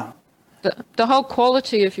 Yeah. The whole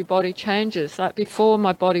quality of your body changes. Like before,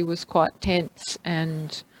 my body was quite tense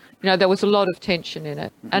and, there was a lot of tension in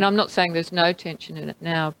it. And I'm not saying there's no tension in it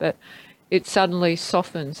now, but it suddenly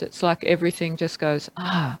softens. It's like everything just goes,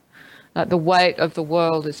 like the weight of the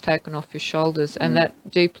world is taken off your shoulders, and that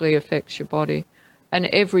deeply affects your body. And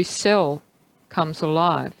every cell comes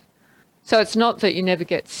alive. So it's not that you never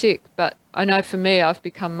get sick, but I know for me, I've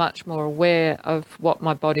become much more aware of what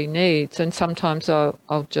my body needs. And sometimes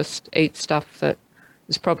I'll just eat stuff that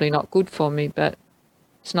is probably not good for me, but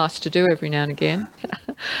it's nice to do every now and again.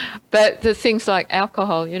 But the things like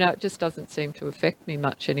alcohol, it just doesn't seem to affect me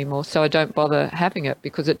much anymore. So I don't bother having it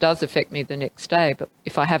because it does affect me the next day. But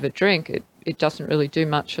if I have a drink, it doesn't really do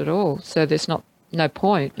much at all. So there's no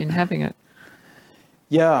point in having it.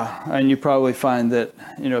 Yeah, and you probably find that,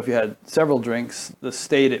 if you had several drinks, the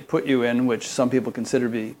state it put you in, which some people consider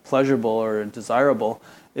to be pleasurable or desirable,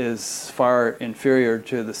 is far inferior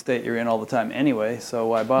to the state you're in all the time anyway, so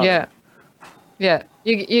why bother? Yeah.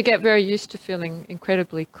 You get very used to feeling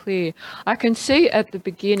incredibly clear. I can see at the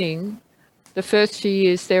beginning, the first few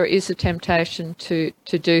years, there is a temptation to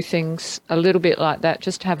do things a little bit like that,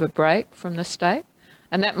 just to have a break from the state.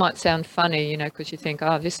 And that might sound funny, because you think,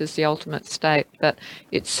 this is the ultimate state. But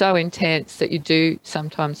it's so intense that you do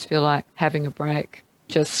sometimes feel like having a break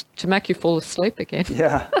just to make you fall asleep again.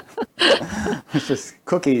 Yeah. It's just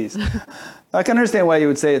cookies. I can understand why you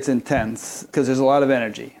would say it's intense, because there's a lot of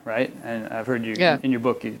energy, right? And I've heard you, in your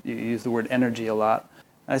book, you use the word energy a lot.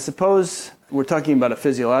 I suppose we're talking about a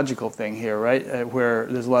physiological thing here, right? Where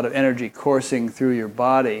there's a lot of energy coursing through your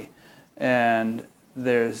body, and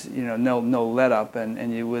there's no let up,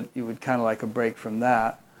 and you would kind of like a break from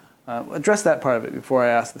that. Address that part of it before I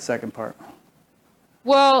ask the second part.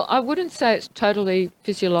 Well, I wouldn't say it's totally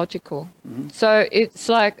physiological. Mm-hmm. So it's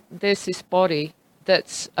like there's this body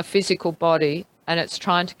that's a physical body, and it's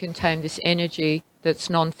trying to contain this energy that's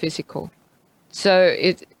non-physical. So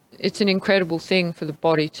it's an incredible thing for the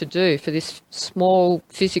body to do, for this small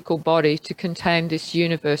physical body to contain this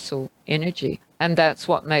universal energy. And that's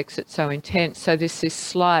what makes it so intense. So there's this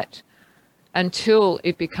slight, until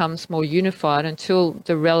it becomes more unified, until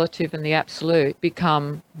the relative and the absolute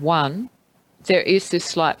become one, there is this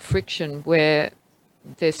slight friction where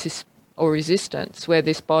there's this, or resistance, where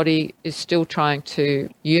this body is still trying to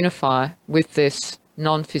unify with this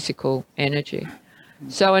non-physical energy.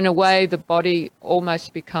 So in a way, the body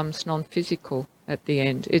almost becomes non-physical at the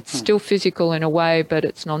end. It's still physical in a way, but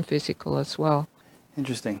it's non-physical as well.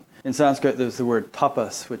 Interesting. In Sanskrit, there's the word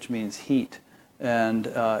tapas, which means heat. And,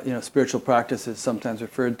 spiritual practice is sometimes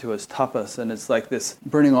referred to as tapas. And it's like this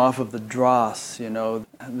burning off of the dross,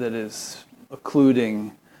 that is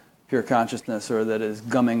occluding pure consciousness, or that is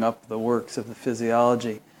gumming up the works of the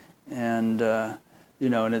physiology. And, and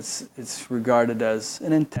it's regarded as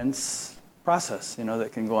an intense process,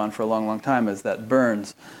 that can go on for a long, long time as that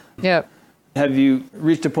burns. Yeah. Have you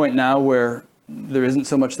reached a point now where there isn't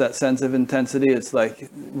so much that sense of intensity. It's like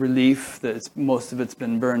relief that most of it's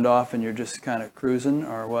been burned off, and you're just kind of cruising,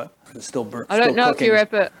 or what? It's still burnt. I don't know cooking.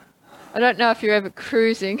 I don't know if you're ever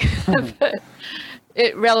cruising, but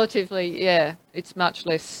it relatively, yeah, it's much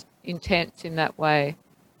less intense in that way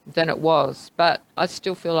than it was. But I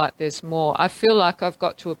still feel like there's more. I feel like I've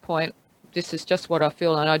got to a point, this is just what I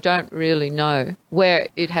feel, and I don't really know, where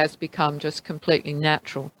it has become just completely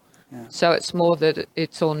natural. Yeah. So it's more that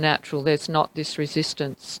it's all natural. There's not this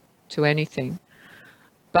resistance to anything.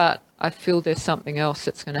 But I feel there's something else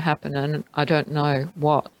that's going to happen, and I don't know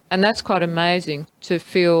what. And that's quite amazing to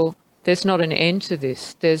feel there's not an end to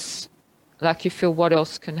this. There's, like, you feel what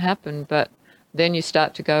else can happen, but then you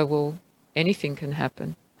start to go, well, anything can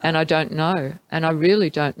happen. And I don't know, and I really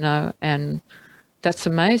don't know. And that's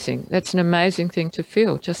amazing. That's an amazing thing to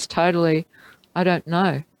feel, just totally, I don't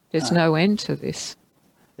know. There's no end to this.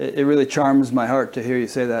 It really charms my heart to hear you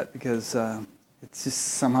say that, because it's just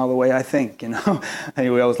somehow the way I think, you know.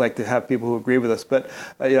 Anyway, we always like to have people who agree with us, but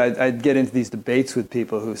I'd get into these debates with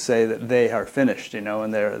people who say that they are finished, you know,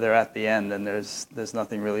 and they're at the end, and there's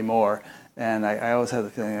nothing really more. And I always have the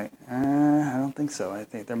feeling like, I don't think so. I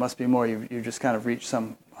think there must be more. You just kind of reached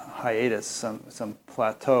some hiatus, some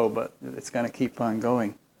plateau, but it's going to keep on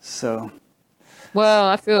going. So. Well,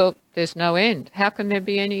 I feel there's no end. How can there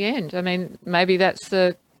be any end? I mean, maybe that's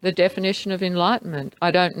the definition of enlightenment. I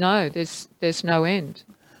don't know. There's no end.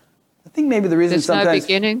 I think maybe the reason there's sometimes... no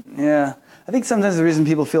beginning. Yeah. I think sometimes the reason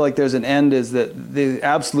people feel like there's an end is that the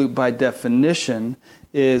absolute, by definition,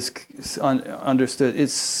 is understood.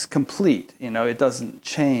 It's complete. You know, it doesn't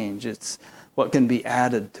change. It's what can be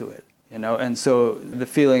added to it. You know, and so the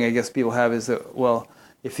feeling I guess people have is that, well,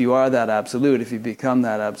 if you are that absolute, if you become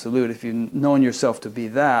that absolute, if you've known yourself to be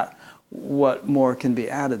that, what more can be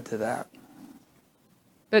added to that?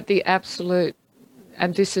 But the absolute,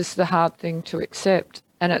 and this is the hard thing to accept,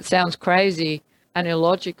 and it sounds crazy and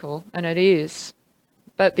illogical, and it is,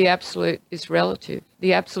 but the absolute is relative.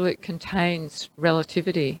 The absolute contains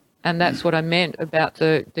relativity, and that's what I meant about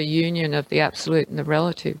the union of the absolute and the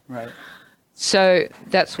relative. Right. So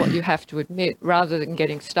that's what you have to admit, rather than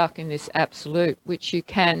getting stuck in this absolute, which you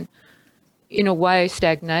can, in a way,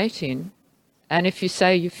 stagnate in. And if you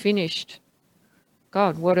say you're finished,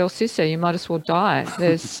 God, what else is there? You might as well die.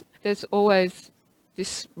 There's always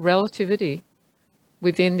this relativity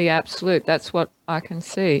within the absolute. That's what I can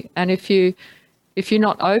see. And if you're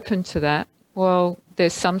not open to that, well,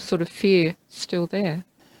 there's some sort of fear still there.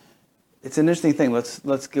 It's an interesting thing.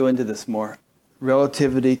 Let's go into this more.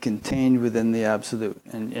 Relativity contained within the absolute.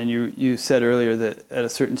 And you said earlier that at a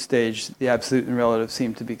certain stage, the absolute and relative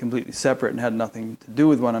seemed to be completely separate and had nothing to do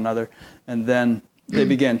with one another. And then they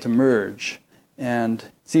began to merge. And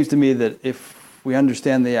it seems to me that if we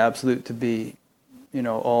understand the absolute to be, you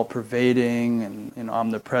know, all-pervading and, you know,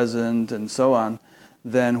 omnipresent and so on,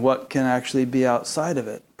 then what can actually be outside of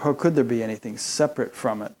it? How could there be anything separate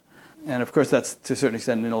from it? And of course, that's to a certain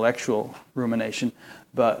extent an intellectual rumination.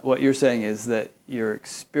 But what you're saying is that your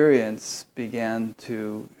experience began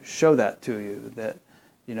to show that to you, that,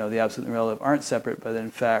 you know, the absolute and relative aren't separate, but in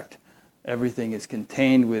fact, everything is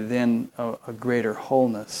contained within a greater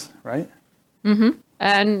wholeness, right? Mm-hmm.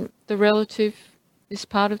 And the relative is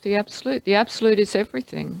part of the absolute. The absolute is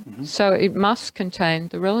everything. Mm-hmm. So it must contain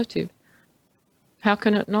the relative. How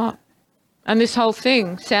can it not? And this whole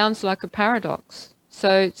thing sounds like a paradox.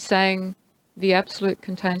 So saying the absolute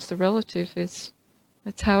contains the relative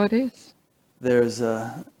that's how it is. There's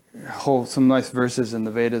some nice verses in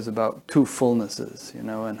the Vedas about two fullnesses, you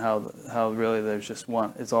know, and how really there's just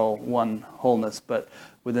one. It's all one wholeness, but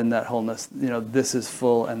within that wholeness, you know, this is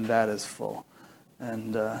full and that is full.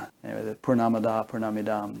 And anyway, the Purnamada,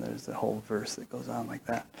 Purnamidam, there's a whole verse that goes on like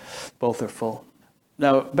that. Both are full.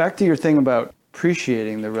 Now, back to your thing about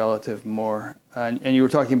appreciating the relative more. And you were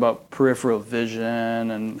talking about peripheral vision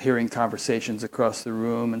and hearing conversations across the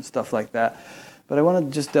room and stuff like that. But I want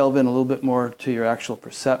to just delve in a little bit more to your actual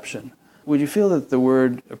perception. Would you feel that the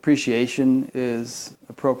word appreciation is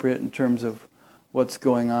appropriate in terms of what's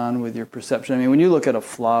going on with your perception? I mean, when you look at a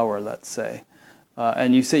flower, let's say,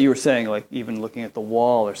 and you were saying, like, even looking at the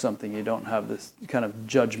wall or something, you don't have this kind of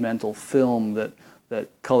judgmental film that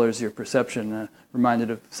colors your perception.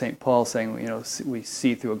 Reminded of St. Paul saying, you know, we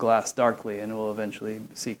see through a glass darkly and we'll eventually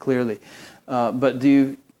see clearly. But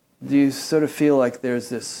do you sort of feel like there's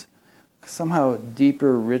this somehow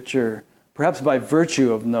deeper, richer, perhaps by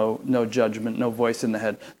virtue of no judgment, no voice in the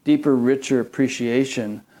head, deeper, richer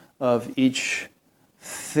appreciation of each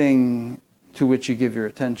thing to which you give your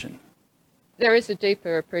attention? There is a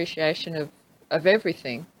deeper appreciation of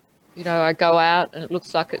everything. You know, I go out and it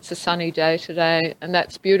looks like it's a sunny day today, and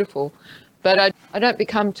that's beautiful. But I don't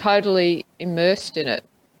become totally immersed in it.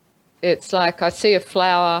 It's like I see a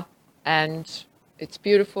flower and it's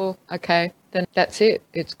beautiful. Okay, then that's it.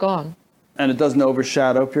 It's gone. And it doesn't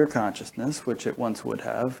overshadow pure consciousness, which it once would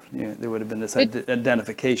have. There would have been this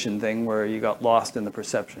identification thing where you got lost in the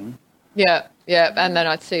perception. Yeah, yeah. And then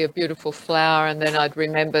I'd see a beautiful flower and then I'd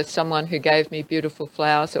remember someone who gave me beautiful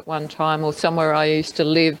flowers at one time, or somewhere I used to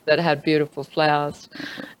live that had beautiful flowers.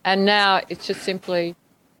 And now it's just simply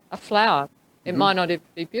a flower. It might not even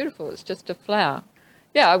be beautiful. It's just a flower.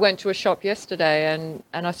 Yeah, I went to a shop yesterday and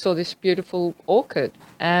I saw this beautiful orchid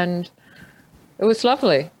and it was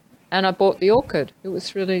lovely. And I bought the orchid. It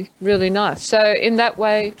was really, really nice. So in that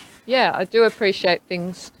way, yeah, I do appreciate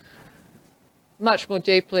things much more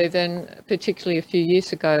deeply than particularly a few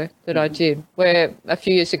years ago that I did, where a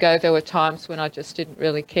few years ago there were times when I just didn't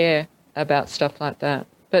really care about stuff like that.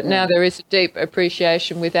 But now there is a deep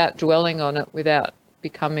appreciation without dwelling on it, without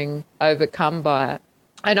becoming overcome by it.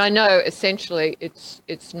 And I know essentially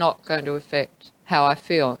it's not going to affect how I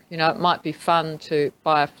feel. You know, it might be fun to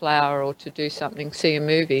buy a flower or to do something, see a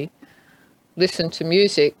movie, listen to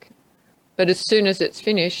music, but as soon as it's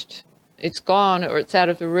finished, it's gone or it's out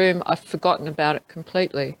of the room, I've forgotten about it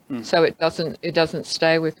completely. So it doesn't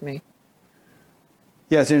stay with me.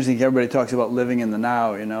 Yeah, it's interesting. Everybody talks about living in the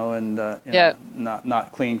now, and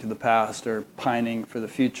not clinging to the past or pining for the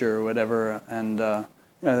future or whatever. And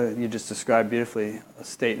you just described beautifully a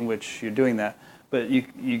state in which you're doing that. But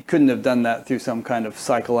you couldn't have done that through some kind of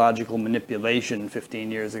psychological manipulation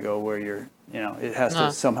 15 years ago, where it has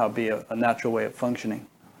to somehow be a natural way of functioning.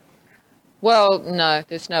 Well, no,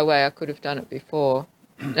 there's no way I could have done it before.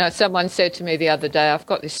 Someone said to me the other day, I've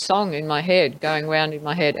got this song in my head, going round in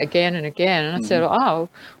my head again and again. And I said, oh,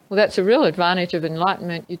 well, that's a real advantage of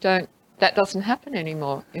enlightenment. That doesn't happen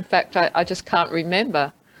anymore. In fact, I just can't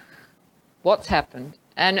remember what's happened.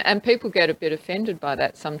 And people get a bit offended by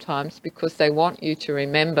that sometimes because they want you to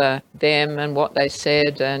remember them and what they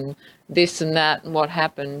said and this and that and what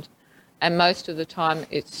happened. And most of the time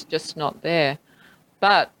it's just not there.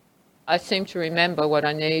 But I seem to remember what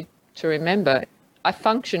I need to remember. I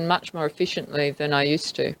function much more efficiently than I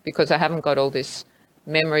used to because I haven't got all this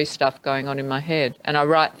memory stuff going on in my head. And I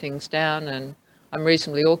write things down and I'm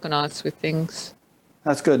reasonably organised with things.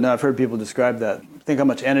 That's good. Now, I've heard people describe that. Think how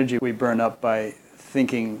much energy we burn up by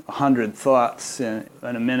thinking 100 thoughts in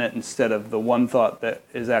a minute instead of the one thought that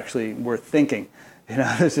is actually worth thinking.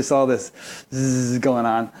 There's just all this zzz going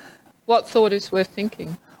on. What thought is worth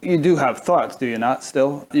thinking? You do have thoughts, do you not,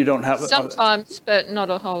 still? You don't have... Sometimes, but not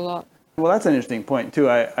a whole lot. Well, that's an interesting point, too.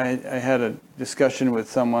 I had a discussion with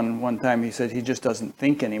someone one time. He said he just doesn't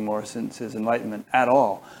think anymore since his enlightenment at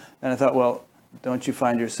all. And I thought, well, don't you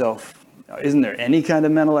find yourself... Isn't there any kind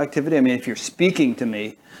of mental activity? I mean, if you're speaking to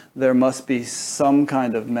me, there must be some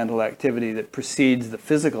kind of mental activity that precedes the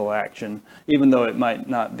physical action, even though it might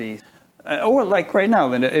not be... Or like right now,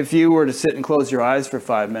 Linda, if you were to sit and close your eyes for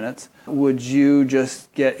 5 minutes, would you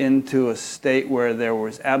just get into a state where there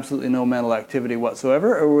was absolutely no mental activity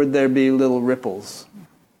whatsoever, or would there be little ripples?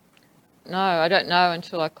 No, I don't know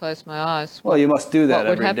until I close my eyes. Well, you must do that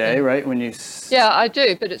every day, right? Yeah, I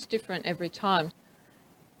do, but it's different every time.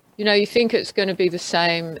 You think it's going to be the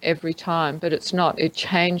same every time, but it's not. It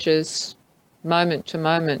changes moment to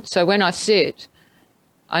moment. So when I sit,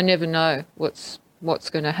 I never know what's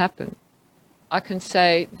going to happen. I can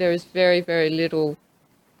say there is very, very little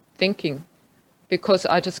thinking because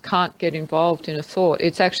I just can't get involved in a thought.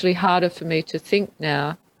 It's actually harder for me to think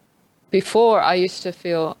now. Before, I used to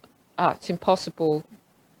feel, it's impossible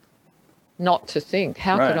not to think.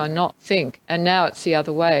 How could I not think? And now it's the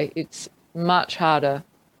other way. It's much harder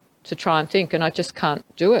to try and think, and I just can't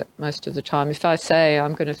do it most of the time. If I say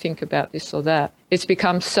I'm going to think about this or that, it's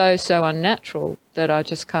become so unnatural that I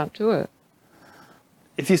just can't do it.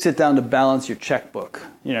 If you sit down to balance your checkbook,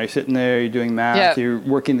 you're sitting there, you're doing math, You're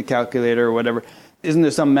working the calculator or whatever, isn't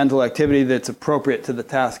there some mental activity that's appropriate to the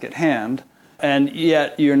task at hand, and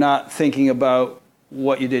yet you're not thinking about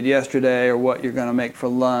what you did yesterday or what you're going to make for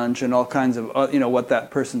lunch and all kinds of, what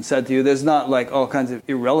that person said to you? There's not like all kinds of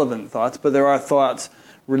irrelevant thoughts, but there are thoughts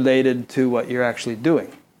related to what you're actually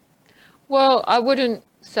doing. Well, I wouldn't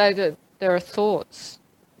say that there are thoughts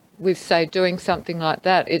with, say, doing something like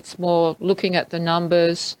that. It's more looking at the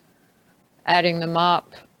numbers, adding them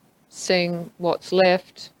up, seeing what's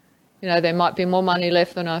left. There might be more money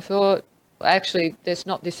left than I thought. Actually, there's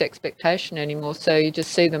not this expectation anymore, so you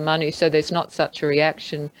just see the money, so there's not such a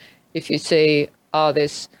reaction if you see,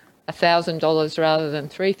 there's $1,000 rather than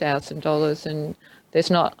 $3,000, and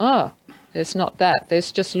there's not that.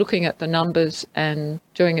 There's just looking at the numbers and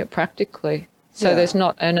doing it practically. So there's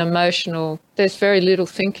not an emotional, there's very little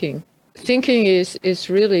thinking. thinking is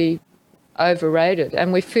really overrated,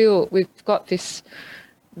 and we feel we've got this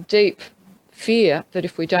deep fear that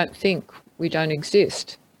if we don't think, we don't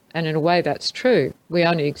exist. And in a way, that's true. We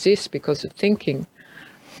only exist because of thinking.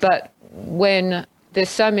 But when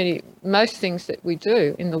there's most things that we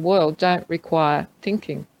do in the world don't require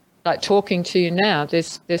thinking. Like talking to you now,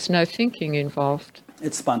 there's no thinking involved.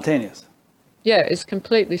 It's spontaneous. Yeah, it's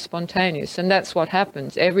completely spontaneous. And that's what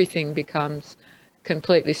happens. Everything becomes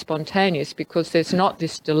completely spontaneous because there's not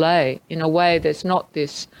this delay. In a way, there's not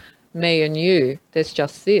this me and you. There's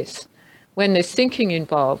just this. When there's thinking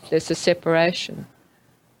involved, there's a separation.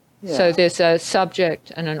 Yeah. So there's a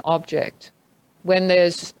subject and an object. When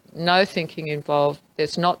there's no thinking involved,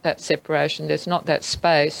 there's not that separation, there's not that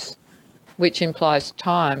space, which implies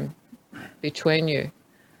time between you.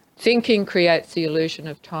 Thinking creates the illusion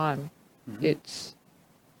of time.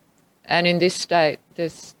 And in this state,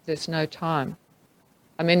 there's no time.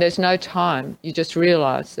 I mean, there's no time. You just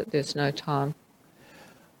realize that there's no time.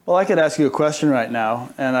 Well, I could ask you a question right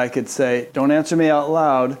now, and I could say, don't answer me out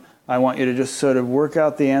loud. I want you to just sort of work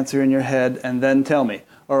out the answer in your head and then tell me.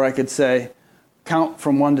 Or I could say, count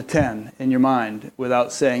from 1 to 10 in your mind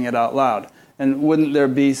without saying it out loud. And wouldn't there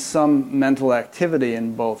be some mental activity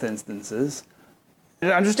in both instances?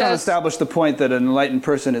 I'm just trying to establish the point that an enlightened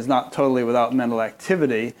person is not totally without mental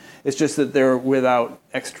activity. It's just that they're without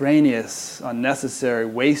extraneous, unnecessary,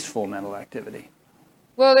 wasteful mental activity.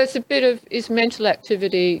 Well, there's a bit of, is mental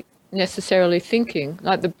activity necessarily thinking?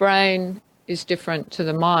 Like the brain is different to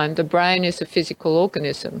the mind. The brain is a physical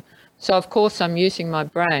organism. So of course I'm using my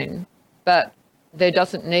brain, but there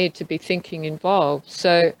doesn't need to be thinking involved.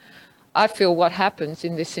 So I feel what happens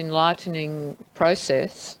in this enlightening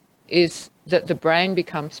process is that the brain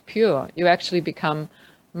becomes pure. You actually become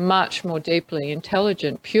much more deeply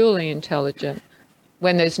intelligent, purely intelligent,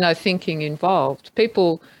 when there's no thinking involved.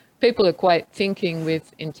 People equate thinking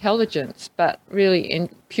with intelligence, but really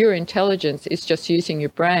pure intelligence is just using your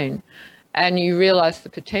brain. And you realize the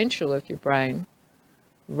potential of your brain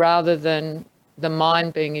rather than the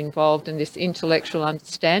mind being involved in this intellectual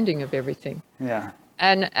understanding of everything. Yeah.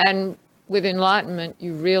 And with enlightenment,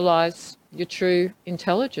 you realize your true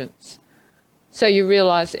intelligence. So you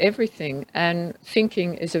realize everything, and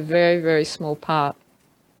thinking is a very, very small part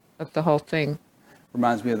of the whole thing.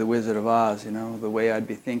 Reminds me of the Wizard of Oz, you know, the way I'd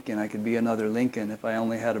be thinking I could be another Lincoln if I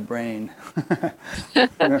only had a brain.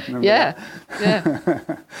 Yeah.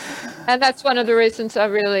 And that's one of the reasons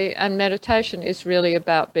and meditation is really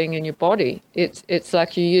about being in your body. It's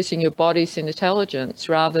like you're using your body's intelligence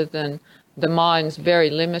rather than the mind's very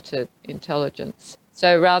limited intelligence.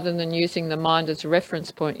 So rather than using the mind as a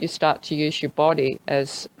reference point, you start to use your body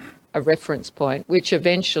as a reference point, which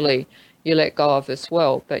eventually you let go of as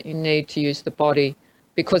well. But you need to use the body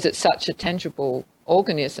because it's such a tangible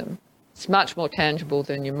organism. It's much more tangible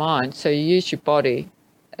than your mind. So you use your body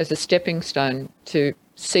as a stepping stone to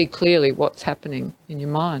see clearly what's happening in your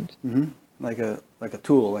mind. Mm-hmm. Like a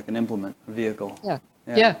tool, like an implement, a vehicle.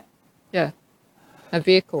 Yeah. A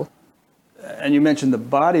vehicle. And you mentioned the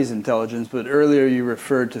body's intelligence, but earlier you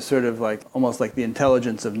referred to sort of like almost like the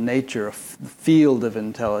intelligence of nature, a field of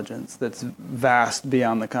intelligence that's vast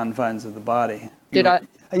beyond the confines of the body. You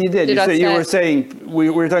did. You were saying we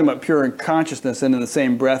were talking about pure consciousness, and in the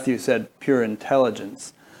same breath you said pure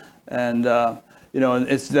intelligence, and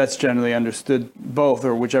that's generally understood both,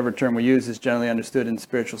 or whichever term we use is generally understood in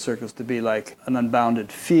spiritual circles to be like an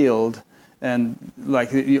unbounded field. And like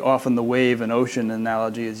often the wave and ocean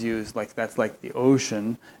analogy is used, like that's like the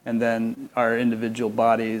ocean, and then our individual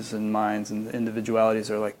bodies and minds and individualities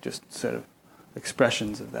are like just sort of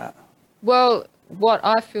expressions of that. Well, what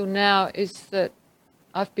I feel now is that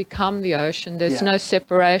I've become the ocean. There's no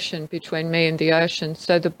separation between me and the ocean.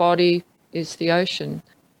 So the body is the ocean.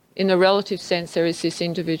 In the relative sense, there is this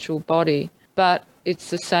individual body, but it's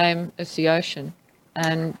the same as the ocean.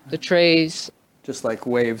 And the trees... Just like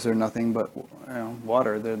waves are nothing but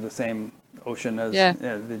water. They're the same ocean as...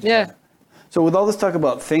 Yeah. So with all this talk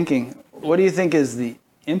about thinking, what do you think is the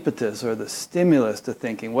impetus or the stimulus to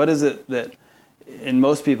thinking? What is it that in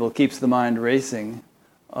most people keeps the mind racing,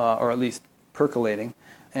 or at least percolating,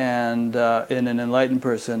 and in an enlightened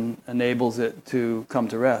person enables it to come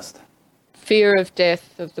to rest? Fear of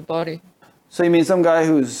death of the body. So you mean some guy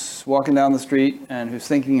who's walking down the street and who's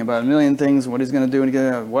thinking about a million things, what he's going to do,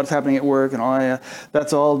 and what's happening at work, and all that,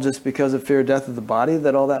 that's all just because of fear of death of the body,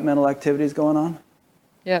 that all that mental activity is going on?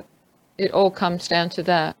 Yep. It all comes down to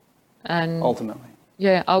that. And ultimately.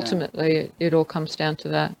 Yeah, ultimately it all comes down to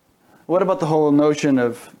that. What about the whole notion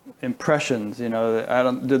of impressions? Do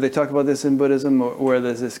they talk about this in Buddhism, where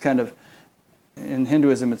there's this kind of in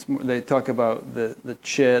Hinduism, they talk about the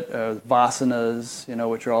chit, vasanas,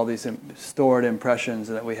 which are all these stored impressions,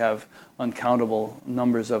 and that we have uncountable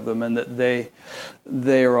numbers of them, and that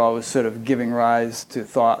they are always sort of giving rise to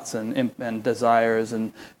thoughts and desires,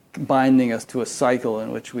 and binding us to a cycle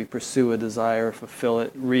in which we pursue a desire, fulfill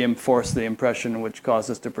it, reinforce the impression which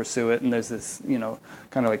caused us to pursue it, and there's this,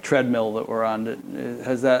 kind of like treadmill that we're on.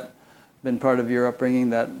 Has that been part of your upbringing,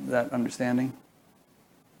 that understanding?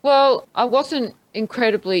 Well, I wasn't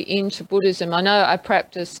incredibly into Buddhism. I know I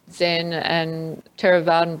practiced Zen and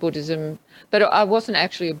Theravadan Buddhism, but I wasn't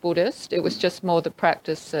actually a Buddhist. It was just more the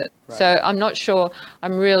practice. Right. So I'm not sure.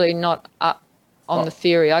 I'm really not up on the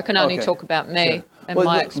theory. I can only talk about me. Sure. And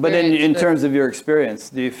my experience. But in terms of your experience,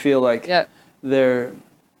 do you feel like there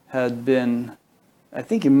had been, I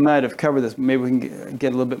think you might have covered this, maybe we can get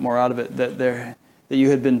a little bit more out of it, that you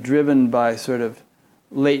had been driven by sort of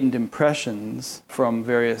latent impressions from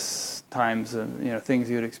various times of, things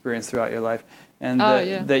you had experienced throughout your life, and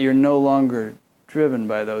that you're no longer driven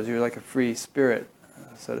by those. You're like a free spirit,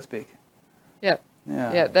 so to speak.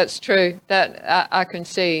 Yeah, that's true. That I can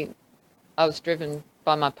see I was driven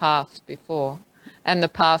by my past before, and the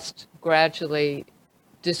past gradually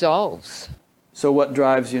dissolves. So what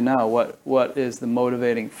drives you now? What is the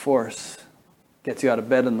motivating force? Gets you out of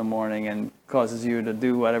bed in the morning and causes you to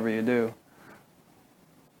do whatever you do?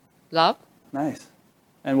 Love. Nice.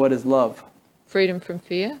 And what is love? Freedom from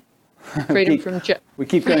fear. Freedom from we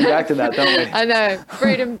keep going back to that, don't we? I know.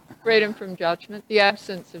 Freedom from judgment. The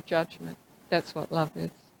absence of judgment. That's what love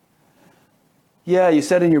is. Yeah, you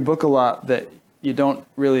said in your book a lot that you don't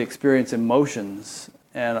really experience emotions,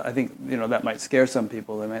 and I think that might scare some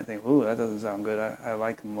people. They might think, "Ooh, that doesn't sound good. I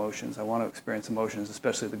like emotions. I want to experience emotions,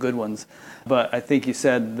 especially the good ones." But I think you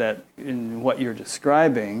said that in what you're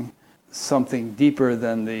describing, something deeper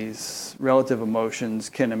than these relative emotions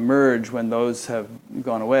can emerge when those have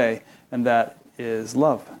gone away, and that is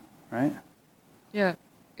love, right? Yeah,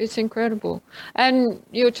 it's incredible. And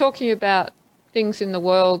you're talking about things in the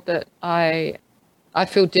world that I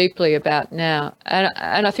feel deeply about now.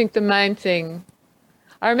 And I think the main thing,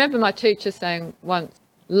 I remember my teacher saying once,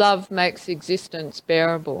 love makes existence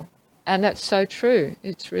bearable. And that's so true.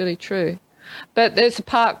 It's really true. But there's a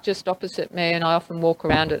park just opposite me, and I often walk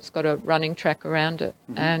around it. It's got a running track around it.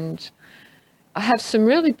 Mm-hmm. And I have some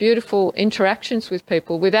really beautiful interactions with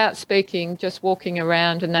people without speaking, just walking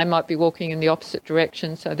around, and they might be walking in the opposite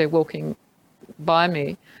direction, so they're walking by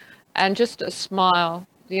me. And just a smile.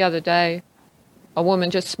 The other day, a woman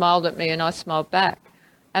just smiled at me and I smiled back.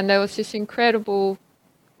 And there was this incredible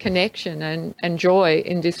connection and joy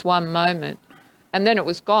in this one moment. And then it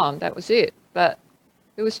was gone. That was it. But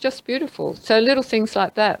it was just beautiful. So little things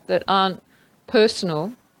like that aren't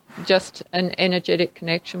personal, just an energetic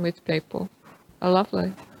connection with people are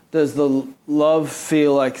lovely. Does the love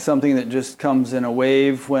feel like something that just comes in a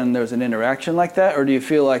wave when there's an interaction like that? Or do you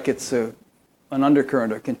feel like it's an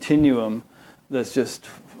undercurrent or continuum that's just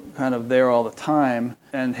kind of there all the time,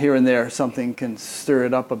 and here and there something can stir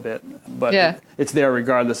it up a bit, but it's there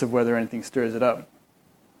regardless of whether anything stirs it up?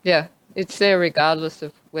 Yeah, it's there regardless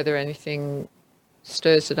of whether anything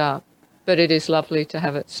stirs it up, but it is lovely to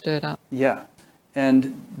have it stirred up. Yeah.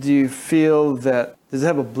 And do you feel that, does it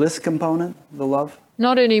have a bliss component, the love?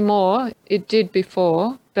 Not anymore. It did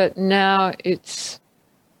before, but now it's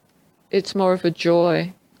more of a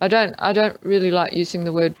joy. I don't really like using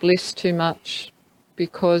the word bliss too much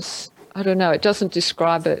because, I don't know, it doesn't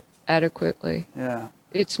describe it adequately. Yeah.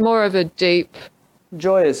 It's more of a deep...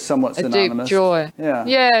 Joy is somewhat synonymous. A deep joy. Yeah.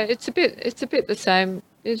 Yeah, it's a bit the same.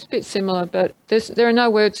 It's a bit similar, but there are no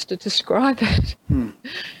words to describe it.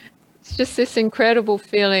 It's just this incredible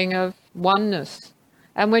feeling of oneness.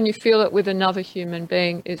 And when you feel it with another human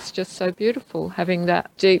being, it's just so beautiful, having that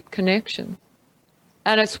deep connection.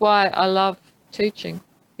 And it's why I love teaching.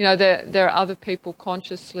 There are other people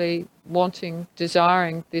consciously wanting,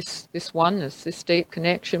 desiring this oneness, this deep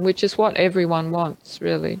connection, which is what everyone wants,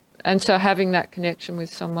 really. And so having that connection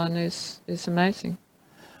with someone is amazing.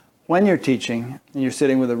 When you're teaching and you're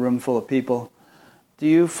sitting with a room full of people, do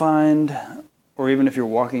you find, or even if you're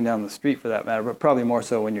walking down the street for that matter, but probably more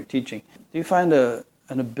so when you're teaching, do you find an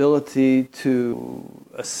ability to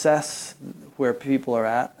assess where people are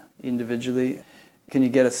at individually? Can you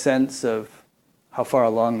get a sense of how far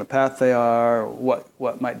along the path they are,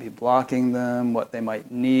 what might be blocking them, what they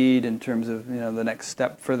might need in terms of the next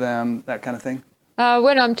step for them, that kind of thing?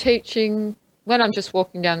 When I'm teaching, when I'm just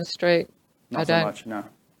walking down the street, I don't. Not so much, no.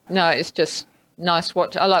 No, it's just nice.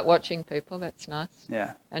 I like watching people. That's nice.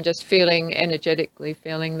 Yeah. And just energetically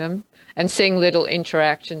feeling them, and seeing little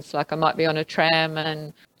interactions. Like I might be on a tram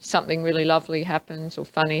and something really lovely happens or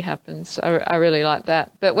funny happens. I really like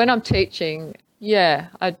that. But when I'm teaching, yeah,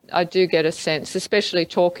 I do get a sense, especially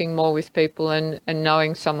talking more with people and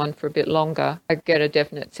knowing someone for a bit longer, I get a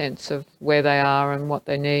definite sense of where they are and what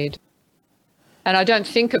they need. And I don't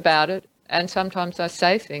think about it. And sometimes I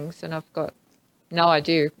say things and I've got no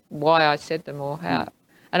idea why I said them or how.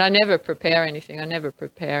 And I never prepare anything. I never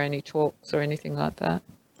prepare any talks or anything like that.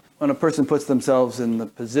 When a person puts themselves in the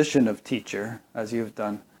position of teacher, as you've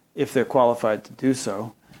done, if they're qualified to do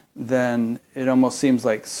so, then it almost seems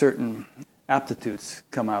like certain aptitudes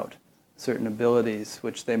come out, certain abilities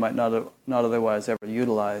which they might not otherwise ever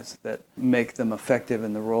utilize, that make them effective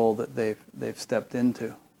in the role that they've stepped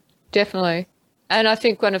into. Definitely. And I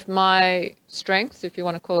think one of my strengths, if you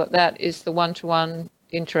want to call it that, is the one-to-one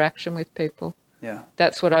interaction with people. Yeah.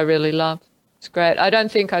 That's what I really love. It's great. I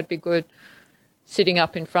don't think I'd be good sitting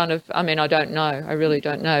up in front of, I mean, I don't know, I really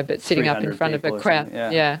don't know, but sitting up in front of a crowd.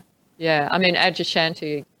 Yeah. I mean,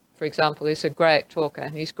 Adyashanti, for example, is a great talker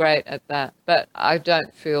and he's great at that, but I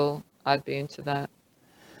don't feel I'd be into that.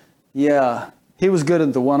 Yeah. He was good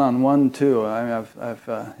at the one-on-one too. I mean,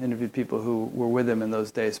 I've interviewed people who were with him in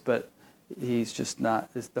those days, but he's just not,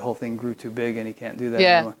 the whole thing grew too big and he can't do that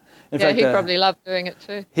anymore. In fact, he probably loved doing it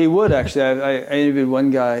too. He would, actually. I interviewed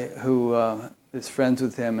one guy who is friends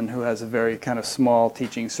with him and who has a very kind of small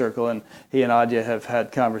teaching circle, and he and Adya have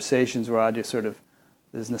had conversations where Adya sort of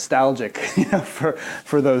is nostalgic,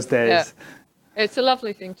 for those days. Yeah. It's a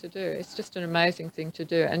lovely thing to do. It's just an amazing thing to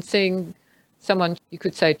do. And seeing someone, you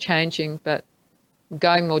could say changing, but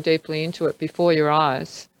going more deeply into it before your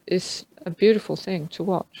eyes is a beautiful thing to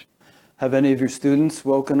watch. Have any of your students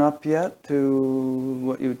woken up yet to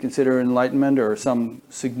what you would consider enlightenment or some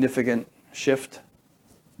significant shift?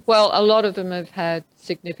 Well, a lot of them have had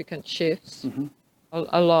significant shifts,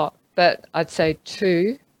 a lot, but I'd say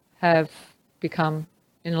 2 have become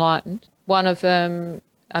enlightened. One of them,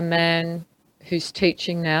 a man who's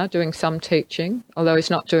teaching now, doing some teaching, although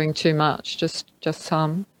he's not doing too much, just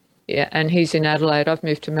some. Yeah, and he's in Adelaide. I've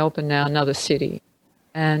moved to Melbourne now, another city.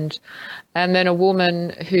 And then a woman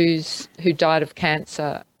who died of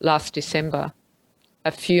cancer last December,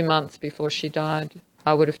 a few months before she died.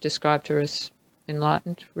 I would have described her as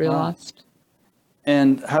enlightened, realised.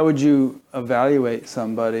 And how would you evaluate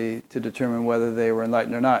somebody to determine whether they were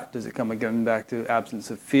enlightened or not? Does it come again back to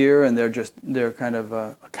absence of fear and they're kind of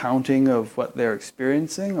accounting of what they're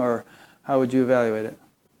experiencing, or how would you evaluate it?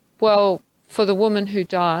 Well, for the woman who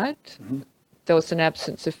died, there was an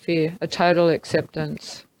absence of fear, a total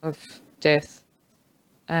acceptance of death.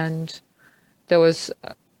 And there was,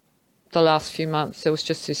 the last few months, there was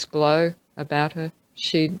just this glow about her.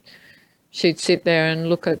 She'd sit there and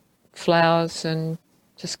look at flowers and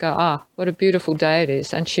just go, what a beautiful day it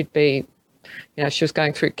is. And she'd be, she was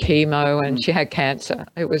going through chemo and she had cancer.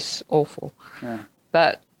 It was awful. Yeah.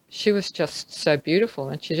 But she was just so beautiful,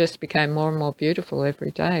 and she just became more and more beautiful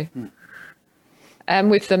every day.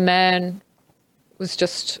 And with the man, was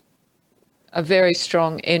just a very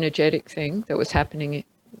strong energetic thing that was happening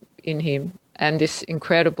in him, and this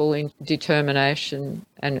incredible determination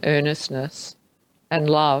and earnestness and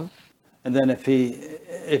love. And then if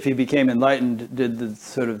he became enlightened, did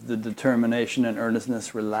the determination and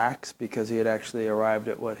earnestness relax because he had actually arrived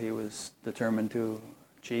at what he was determined to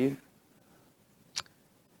achieve?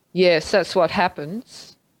 Yes, that's what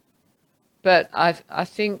happens. But I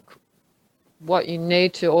think what you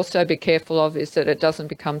need to also be careful of is that it doesn't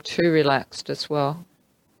become too relaxed as well.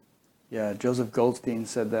 Yeah, Joseph Goldstein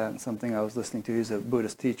said that, something I was listening to. He's a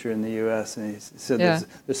Buddhist teacher in the U.S., and he said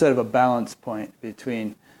there's sort of a balance point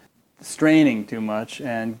between straining too much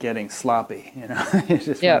and getting sloppy, It's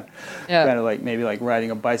just kind of like maybe like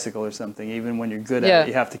riding a bicycle or something. Even when you're good at it,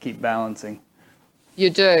 you have to keep balancing. You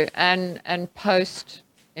do, and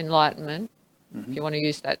post-enlightenment, if you want to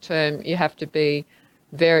use that term, you have to be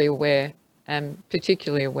very aware, and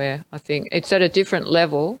particularly aware, I think. It's at a different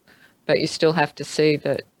level, but you still have to see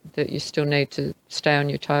that you still need to stay on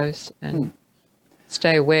your toes and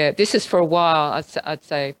stay aware. This is for a while. I'd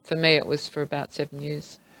say for me it was for about 7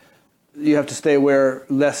 years. You have to stay aware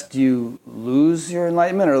lest you lose your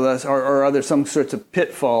enlightenment, or are there some sorts of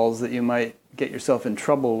pitfalls that you might get yourself in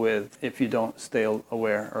trouble with if you don't stay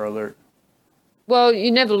aware or alert? Well,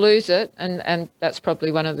 you never lose it, and that's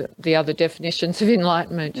probably one of the other definitions of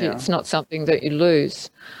enlightenment. Yeah. It's not something that you lose,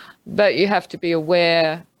 but you have to be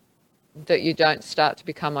aware that you don't start to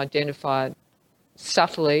become identified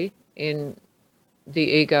subtly in the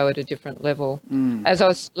ego at a different level. As I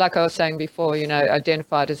was saying before,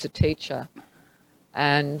 identified as a teacher,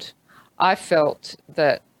 and I felt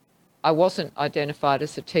that I wasn't identified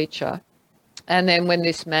as a teacher. And then when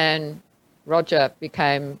this man Roger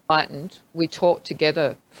became enlightened, we talked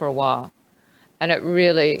together for a while. And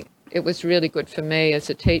it was really good for me as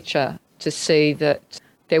a teacher to see that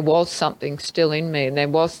there was something still in me, and there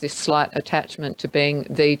was this slight attachment to being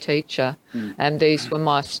the teacher, and these were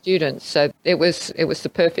my students. So it was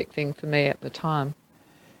the perfect thing for me at the time.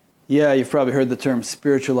 Yeah, you've probably heard the term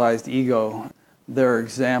spiritualized ego. There are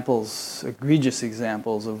examples, egregious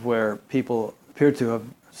examples, of where people appear to have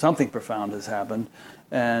something profound has happened,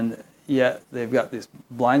 and yet they've got these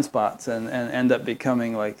blind spots and end up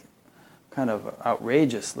becoming like kind of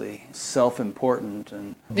outrageously self-important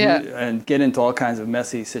and get into all kinds of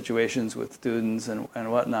messy situations with students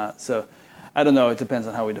and whatnot. So I don't know, it depends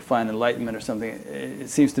on how we define enlightenment or something. It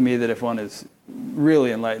seems to me that if one is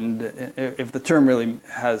really enlightened, if the term really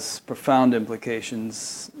has profound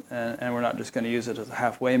implications and we're not just going to use it as a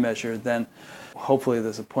halfway measure, then hopefully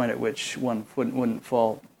there's a point at which one wouldn't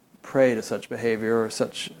fall prey to such behavior or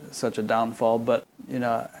such a downfall. But,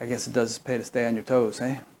 I guess it does pay to stay on your toes,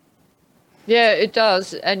 eh? Yeah, it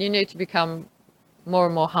does, and you need to become more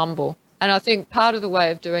and more humble. And I think part of the way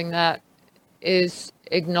of doing that is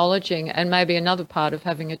acknowledging, and maybe another part of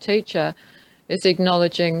having a teacher is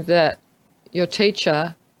acknowledging that your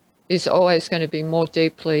teacher is always going to be more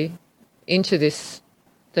deeply into this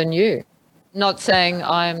than you. Not saying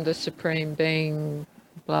I am the supreme being,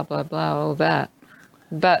 blah, blah, blah, all that,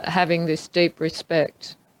 but having this deep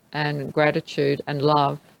respect and gratitude and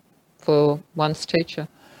love for one's teacher.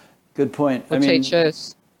 Good point.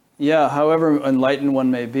 Teachers. Yeah, however enlightened one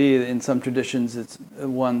may be, in some traditions,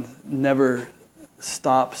 one never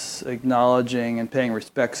stops acknowledging and paying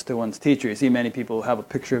respects to one's teacher. You see many people who have a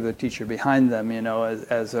picture of their teacher behind them,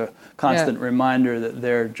 as a constant reminder that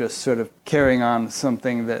they're just sort of carrying on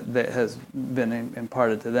something that has been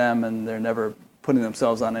imparted to them, and they're never putting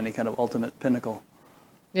themselves on any kind of ultimate pinnacle.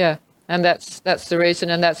 Yeah, and that's the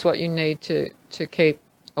reason, and that's what you need to keep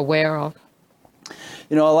aware of.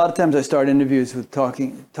 A lot of times I start interviews with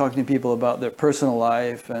talking to people about their personal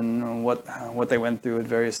life and what they went through at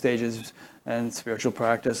various stages and spiritual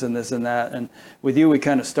practice and this and that. And with you, we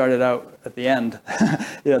kind of started out at the end,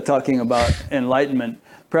 talking about enlightenment.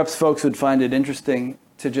 Perhaps folks would find it interesting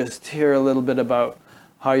to just hear a little bit about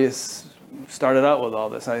how you started out with all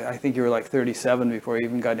this. I think you were like 37 before you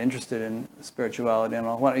even got interested in spirituality and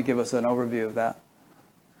all. Why don't you give us an overview of that?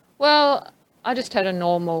 Well, I just had a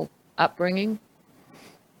normal upbringing.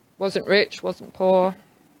 Wasn't rich, wasn't poor,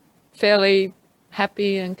 fairly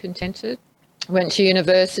happy and contented. Went to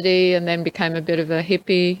university and then became a bit of a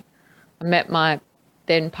hippie. I met my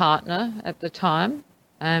then partner at the time,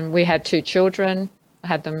 and we had 2 children. I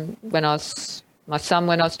had them my son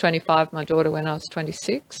when I was 25, my daughter when I was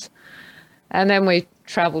 26. And then we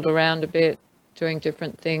travelled around a bit, doing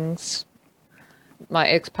different things. My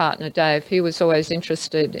ex-partner, Dave, he was always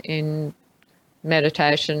interested in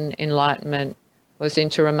meditation, enlightenment, was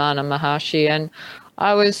into Ramana Maharshi, and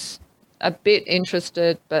I was a bit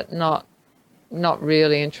interested, but not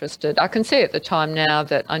really interested. I can see at the time now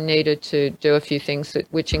that I needed to do a few things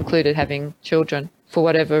which included having children for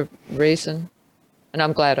whatever reason, and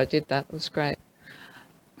I'm glad I did that. It was great.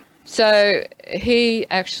 So he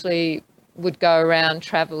actually would go around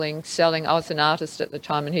travelling, selling. I was an artist at the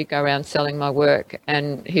time, and he'd go around selling my work,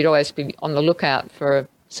 and he'd always be on the lookout for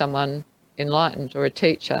someone enlightened or a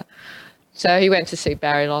teacher. So he went to see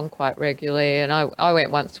Barry Long quite regularly, and I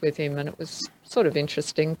went once with him, and it was sort of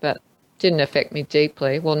interesting, but didn't affect me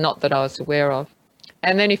deeply. Well, not that I was aware of.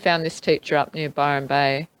 And then he found this teacher up near Byron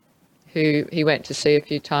Bay who he went to see a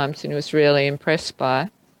few times and was really impressed by.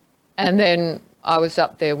 And then I was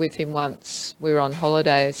up there with him once. We were on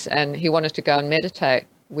holidays, and he wanted to go and meditate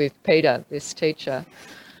with Peter, this teacher.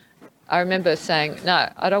 I remember saying,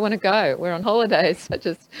 no, I don't want to go. We're on holidays.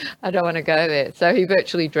 I don't want to go there. So he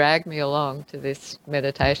virtually dragged me along to this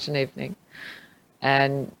meditation evening.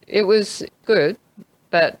 And it was good,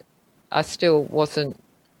 but I still wasn't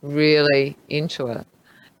really into it.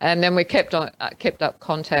 And then we kept up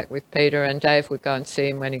contact with Peter, and Dave would go and see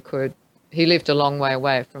him when he could. He lived a long way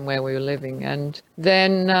away from where we were living. And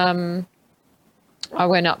then I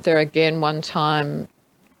went up there again one time,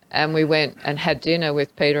 and we went and had dinner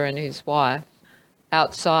with Peter and his wife.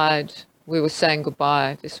 Outside, we were saying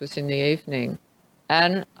goodbye. This was in the evening.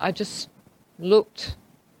 And I just looked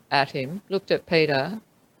at Peter,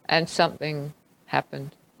 and something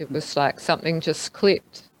happened. It was like something just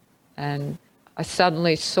clicked. And I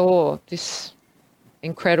suddenly saw this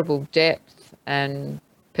incredible depth and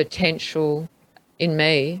potential in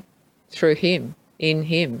me through him, in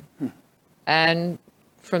him. And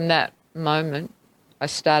from that moment, I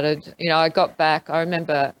started, I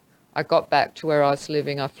remember I got back to where I was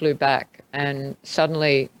living. I flew back, and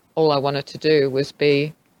suddenly all I wanted to do was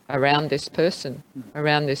be around this person,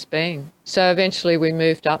 around this being. So eventually we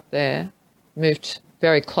moved up there, moved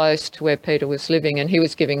very close to where Peter was living, and he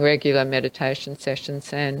was giving regular meditation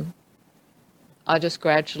sessions, and I just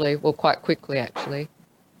gradually, well, quite quickly actually,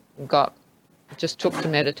 just took to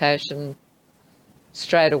meditation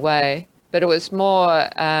straight away. But it was more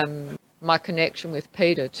my connection with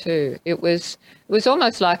Peter too. It was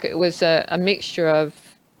almost like it was a mixture of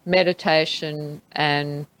meditation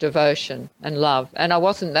and devotion and love. And I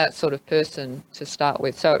wasn't that sort of person to start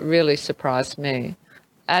with, so it really surprised me.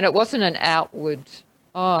 And it wasn't an outward,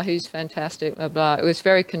 oh, he's fantastic, blah, blah. It was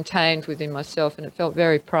very contained within myself, and it felt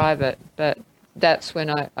very private. But that's when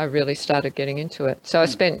I really started getting into it. So I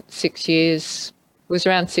spent 6 years, it was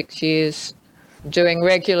around 6 years, doing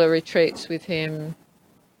regular retreats with him,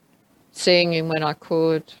 seeing him when I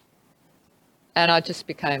could. And I just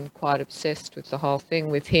became quite obsessed with the whole thing,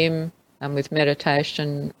 with him and with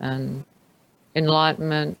meditation and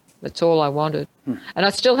enlightenment. That's all I wanted. And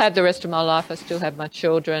I still have the rest of my life. I still have my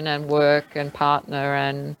children and work and partner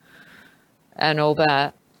and all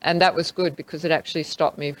that. And that was good because it actually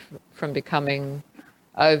stopped me from becoming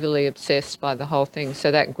overly obsessed by the whole thing.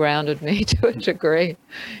 So that grounded me to a degree.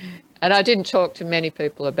 And I didn't talk to many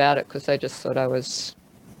people about it because they just thought I was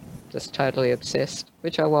just totally obsessed,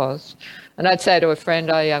 which I was. And I'd say to a friend,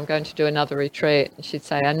 oh yeah, I'm going to do another retreat. And she'd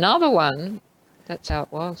say, another one? That's how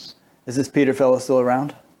it was. Is this Peter fellow still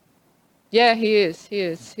around? Yeah, he is.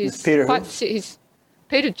 He's Peter quite. who? He's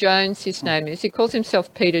Peter Jones. His name is. He calls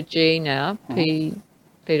himself Peter G now.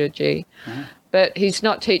 Peter G. But he's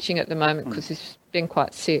not teaching at the moment because he's been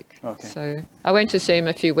quite sick. Okay. So I went to see him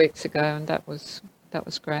a few weeks ago, and that was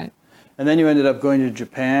great. And then you ended up going to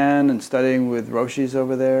Japan and studying with Roshis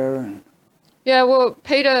over there. And... Yeah, well,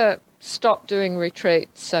 Peter stopped doing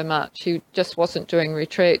retreats so much. He just wasn't doing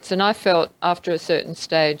retreats. And I felt after a certain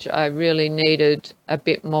stage I really needed a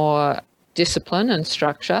bit more discipline and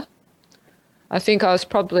structure. I think I was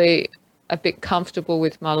probably a bit comfortable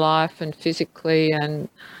with my life and physically, and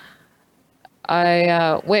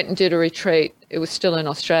I went and did a retreat. It was still in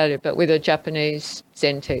Australia, but with a Japanese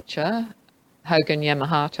Zen teacher, Hogen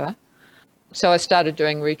Yamahata. So I started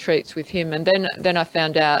doing retreats with him, and then I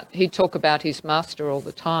found out he'd talk about his master all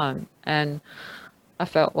the time, and I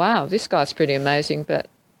felt, wow, this guy's pretty amazing, but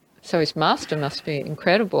so his master must be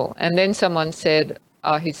incredible. And then someone said,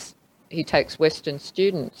 oh, he takes Western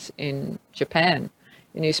students in Japan,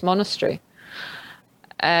 in his monastery.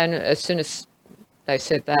 And as soon as they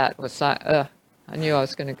said that, it was like, I knew I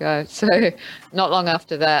was going to go. So not long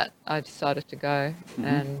after that, I decided to go,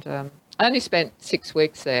 and I only spent 6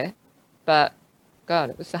 weeks there. But,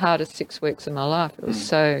 God, it was the hardest 6 weeks of my life. It was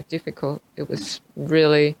so difficult. It was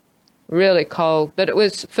really, really cold. But it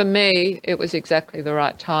was, for me, it was exactly the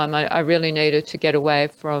right time. I really needed to get away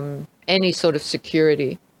from any sort of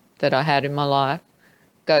security that I had in my life,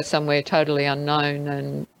 go somewhere totally unknown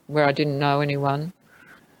and where I didn't know anyone.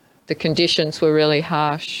 The conditions were really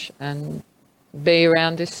harsh, and be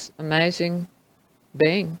around this amazing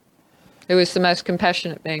being who was the most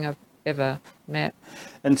compassionate being I've ever met.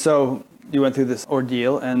 And so you went through this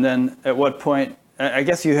ordeal, and then at what point, I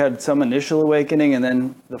guess you had some initial awakening and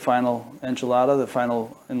then the final enchilada, the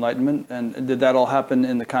final enlightenment, and did that all happen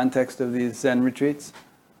in the context of these Zen retreats?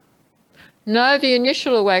 No, the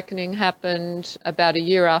initial awakening happened about a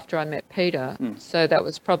year after I met Peter. So that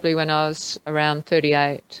was probably when I was around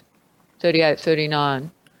 38,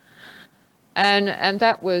 39. And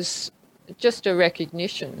that was just a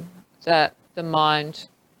recognition that the mind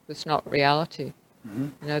was not reality.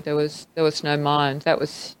 You know, there was no mind. That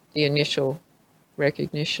was the initial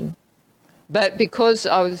recognition. But because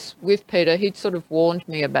I was with Peter, he'd sort of warned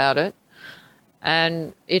me about it,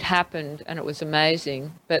 and it happened, and it was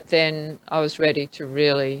amazing. But then I was ready to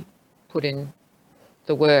really put in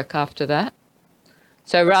the work after that.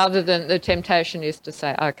 So rather than, the temptation is to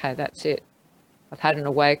say, okay, that's it. I've had an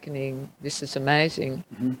awakening. This is amazing.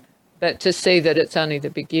 But to see that it's only the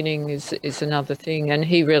beginning is another thing. And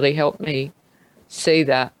he really helped me see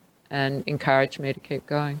that and encourage me to keep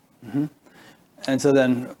going. And so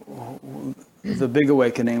then the big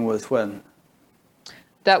awakening was when?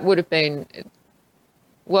 That would have been,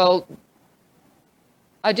 well,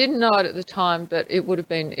 I didn't know it at the time, but it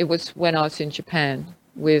was when I was in Japan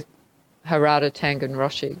with Harada Tangen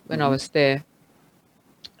Roshi, when I was there.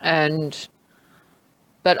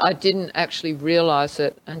 But I didn't actually realise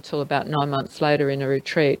it until about 9 months later in a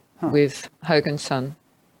retreat with Hogan-san.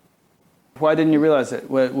 Why didn't you realize it?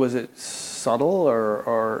 Was it subtle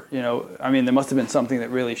or, you know, I mean, there must have been something that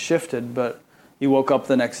really shifted, but you woke up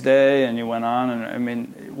the next day and you went on, and I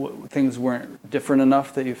mean, things weren't different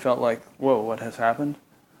enough that you felt like, whoa, what has happened?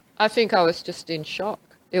 I think I was just in shock.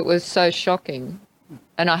 It was so shocking,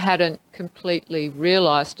 and I hadn't completely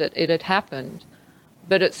realised it. It had happened,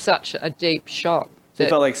 but it's such a deep shock. So you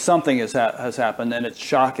felt like something has happened, and it's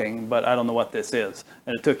shocking, but I don't know what this is.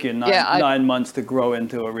 And it took you 9 months to grow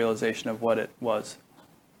into a realization of what it was.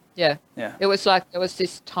 Yeah. It was like there was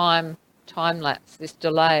this time lapse, this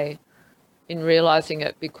delay in realising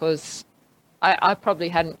it, because I probably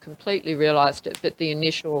hadn't completely realised it, but the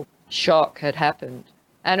initial shock had happened.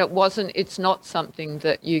 And it's not something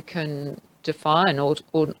that you can define or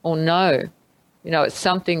know. It's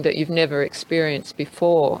something that you've never experienced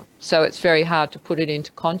before. So it's very hard to put it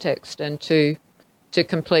into context and to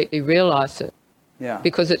completely realise it. Yeah.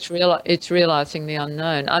 Because it's realising the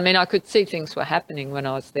unknown. I mean, I could see things were happening when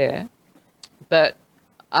I was there, but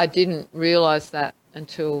I didn't realise that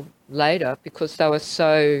until later because they were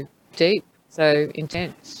so deep, so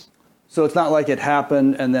intense. So it's not like it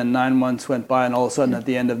happened and then 9 months went by and all of a sudden at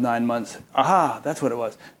the end of 9 months, aha, that's what it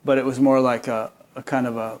was. But it was more like a kind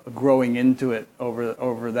of a growing into it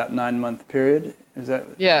over that 9-month period. Would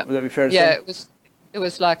that be fair to say? Yeah, it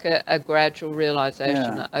was like a gradual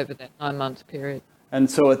realisation over that 9-month period. And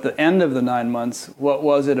so at the end of the 9 months, what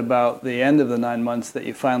was it about the end of the 9 months that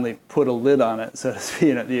you finally put a lid on it, so to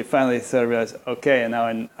speak? You finally sort of realized, okay, and now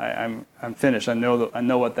I'm finished. I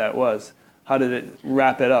know what that was. How did it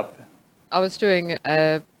wrap it up? I was doing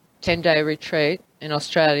a 10-day retreat in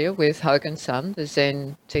Australia with Hogan Sun, the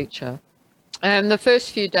Zen teacher. And the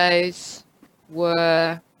first few days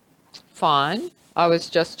were fine. I was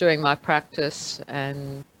just doing my practice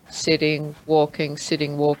and sitting, walking.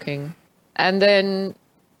 And then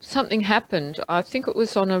something happened. I think it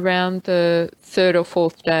was on around the 3rd or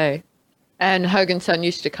 4th day. And Hogan Sun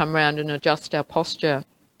used to come around and adjust our posture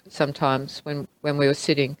sometimes when we were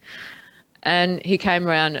sitting. And he came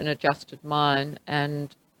around and adjusted mine,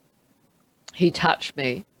 and he touched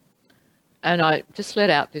me, and I just let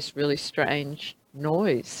out this really strange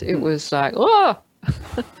noise. It was like, oh!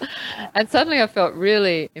 And suddenly I felt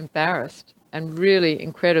really embarrassed and really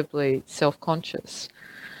incredibly self-conscious.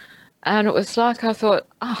 And it was like I thought,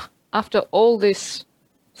 after all this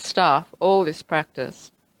stuff, all this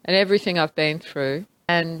practice, and everything I've been through,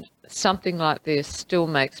 and something like this still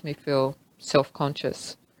makes me feel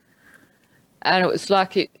self-conscious. And it was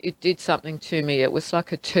like it did something to me. It was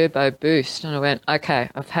like a turbo boost. And I went, okay,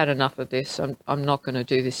 I've had enough of this. I'm not going to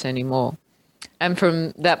do this anymore. And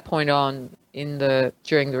from that point on, during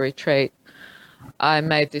the retreat, I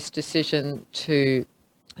made this decision to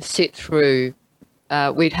sit through.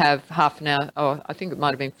 We'd have half an hour, or I think it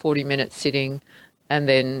might have been 40 minutes sitting, and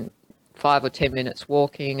then 5 or 10 minutes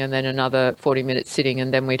walking, and then another 40 minutes sitting,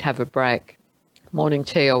 and then we'd have a break, morning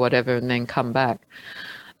tea or whatever, and then come back.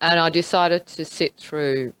 And I decided to sit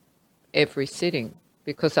through every sitting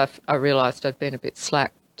because I realised I'd been a bit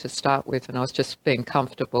slack to start with, and I was just being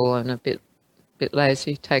comfortable and a bit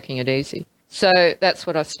lazy, taking it easy. So that's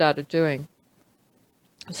what I started doing.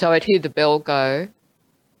 So I'd hear the bell go,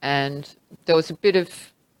 and there was a bit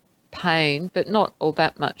of pain, but not all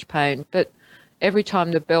that much pain. But every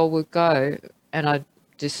time the bell would go, and I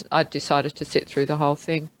decided to sit through the whole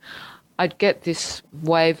thing, I'd get this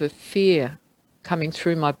wave of fear coming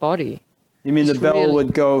through my body. You mean the bell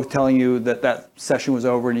would go telling you that session was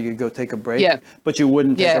over and you could go take a break? Yeah. But you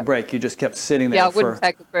wouldn't take a break. You just kept sitting there I wouldn't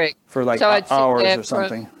take a break. For like hours or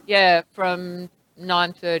something. From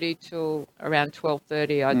 9:30 till around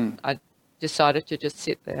 12:30, I decided to just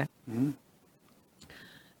sit there. Mm-hmm.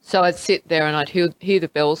 So I'd sit there and I'd hear the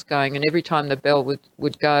bells going, and every time the bell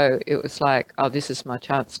would go, it was like, oh, this is my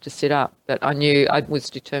chance to sit up. But I knew I was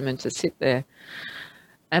determined to sit there.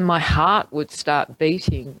 And my heart would start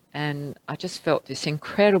beating, and I just felt this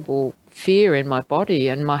incredible fear in my body,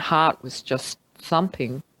 and my heart was just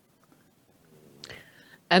thumping.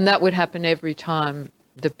 And that would happen every time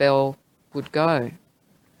the bell would go.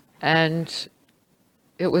 And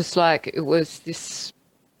it was this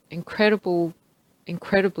incredibly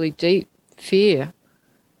deep fear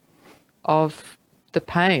of the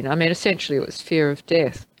pain. I mean, essentially it was fear of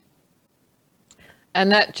death.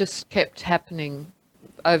 And that just kept happening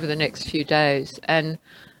over the next few days, and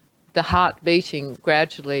the heart beating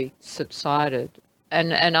gradually subsided.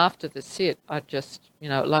 And after the sit, I'd just,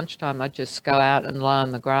 at lunchtime, I'd just go out and lie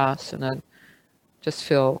on the grass, and I'd just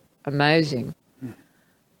feel amazing.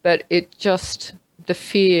 But the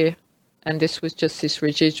fear, and this was just this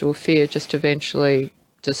residual fear, just eventually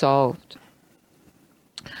dissolved.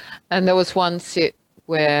 And there was one sit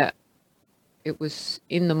where it was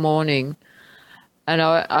in the morning, and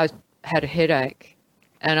I had a headache.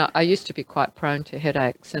 And I used to be quite prone to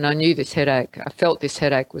headaches, and I knew I felt this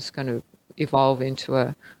headache was going to evolve into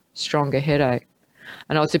a stronger headache.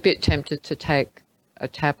 And I was a bit tempted to take a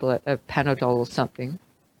tablet, a Panadol or something.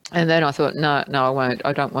 And then I thought, no, I won't.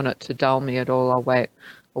 I don't want it to dull me at all. I'll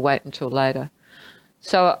wait until later.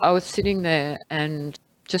 So I was sitting there and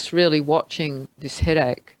just really watching this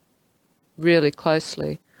headache really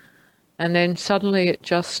closely. And then suddenly it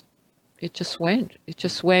just went. It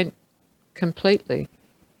just went completely.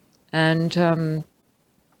 And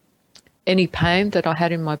any pain that I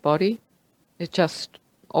had in my body, it just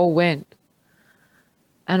all went.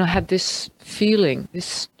 And I had this feeling,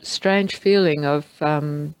 this strange feeling of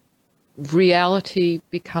reality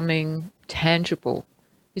becoming tangible.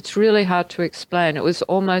 It's really hard to explain. It was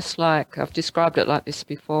almost like, I've described it like this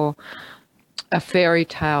before, a fairy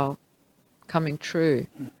tale coming true.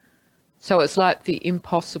 So it's like the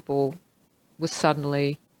impossible was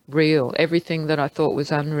suddenly real. Everything that I thought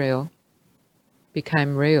was unreal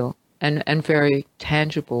became real and very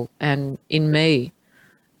tangible and in me.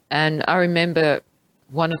 And I remember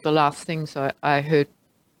one of the last things I heard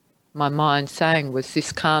my mind saying was,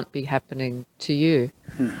 this can't be happening to you.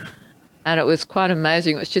 And it was quite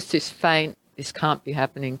amazing. It was just this faint, this can't be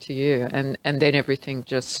happening to you. And then everything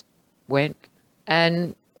just went.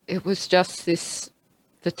 And it was just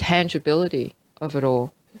the tangibility of it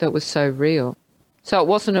all that was so real. So it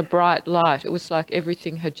wasn't a bright light. It was like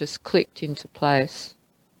everything had just clicked into place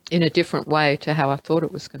in a different way to how I thought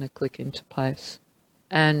it was going to click into place.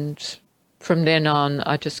 And from then on,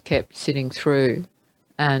 I just kept sitting through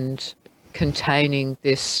and containing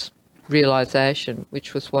this realization,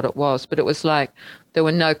 which was what it was. But it was like there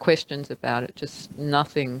were no questions about it, just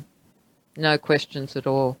nothing, no questions at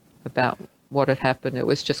all about what had happened. It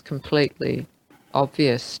was just completely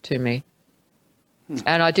obvious to me.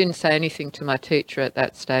 And I didn't say anything to my teacher at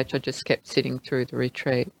that stage. I just kept sitting through the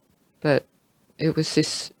retreat. But it was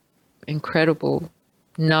this incredible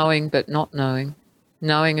knowing but not knowing,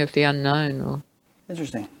 knowing of the unknown. Or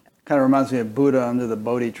Interesting. Kind of reminds me of Buddha under the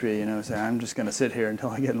Bodhi tree, saying, I'm just going to sit here until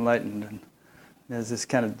I get enlightened. And there's this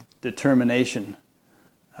kind of determination.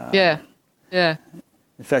 Yeah.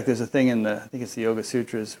 In fact, there's a thing I think it's the Yoga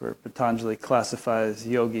Sutras, where Patanjali classifies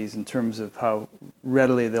yogis in terms of how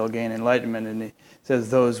readily they'll gain enlightenment, and he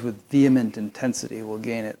says those with vehement intensity will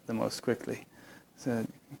gain it the most quickly. So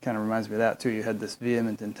it kind of reminds me of that too. You had this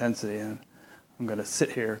vehement intensity, and I'm going to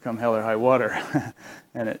sit here, come hell or high water,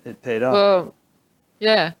 and it paid off. Well,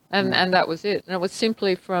 yeah, and that was it. And it was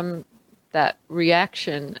simply from that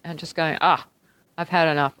reaction and just going, I've had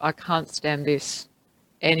enough. I can't stand this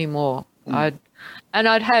anymore. I'd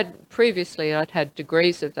had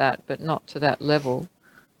degrees of that, but not to that level.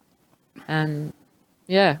 And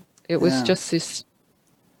it was just this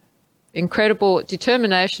incredible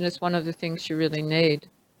determination is one of the things you really need.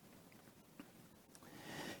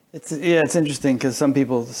 It's interesting because some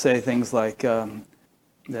people say things like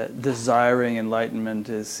that desiring enlightenment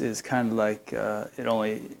is kind of like it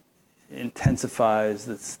only intensifies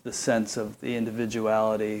the sense of the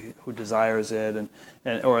individuality who desires it, and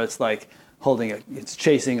or it's like it's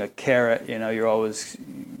chasing a carrot. You're always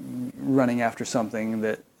running after something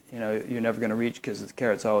that you're never going to reach because the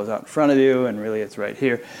carrot's always out in front of you, and really it's right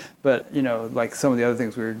here. But like some of the other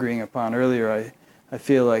things we were agreeing upon earlier, I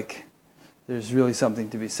feel like there's really something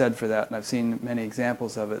to be said for that, and I've seen many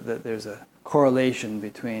examples of it, that there's a correlation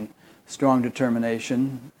between strong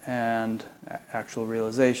determination and actual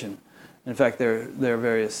realization. In fact, there are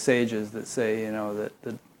various sages that say, that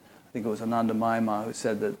I think it was Anandamayi who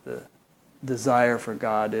said that the desire for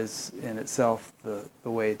God is in itself the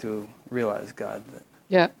way to realize God.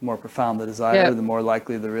 Yeah. The more profound the desire, the more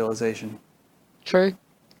likely the realization. True.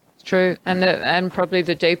 It's true. And probably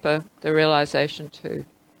the deeper the realization too.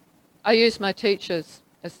 I use my teachers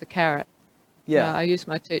as the carrot. Yeah. I use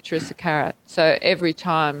my teacher as the carrot. So every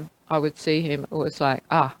time I would see him, it was like,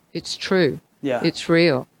 it's true. Yeah. It's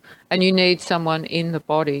real. And you need someone in the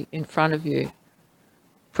body in front of you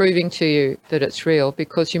proving to you that it's real,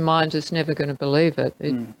 because your mind is never going to believe it.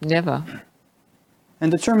 Never.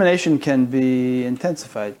 And determination can be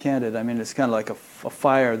intensified, can't it? I mean, it's kind of like a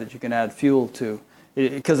fire that you can add fuel to.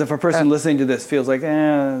 Because if a person listening to this feels like,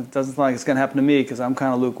 it doesn't sound like it's going to happen to me because I'm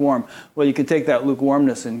kind of lukewarm, well, you can take that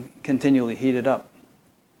lukewarmness and continually heat it up.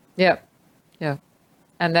 Yeah.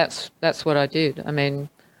 And that's what I did. I mean,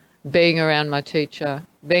 being around my teacher,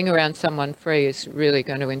 being around someone free is really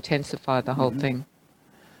going to intensify the whole thing.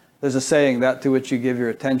 There's a saying, that to which you give your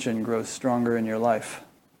attention grows stronger in your life.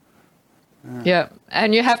 Yeah,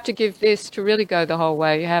 and you have to give this to really go the whole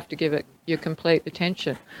way. You have to give it your complete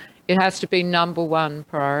attention. It has to be number one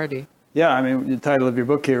priority. Yeah, I mean, the title of your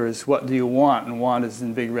book here is What Do You Want? And want is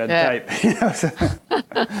in big red type.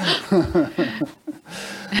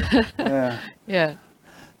 Yeah.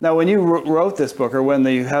 Now, when you wrote this book, or when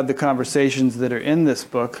you had the conversations that are in this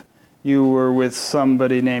book, you were with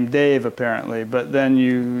somebody named Dave, apparently, but then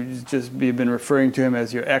you've been referring to him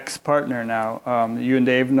as your ex-partner now. You and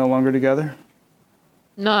Dave no longer together?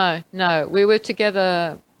 No. We were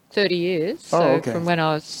together 30 years. So okay. From when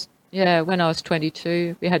I was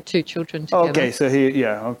 22, we had 2 children together. Okay, so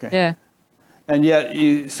okay. Yeah. And yet,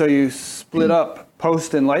 you split up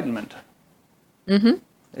post-Enlightenment. Mm-hmm.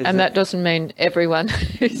 And that doesn't mean everyone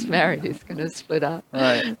who's married is going to split up.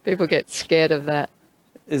 Right. People get scared of that.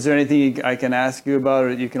 Is there anything I can ask you about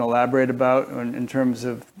or you can elaborate about in terms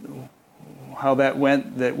of how that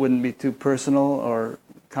went that wouldn't be too personal or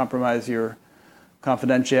compromise your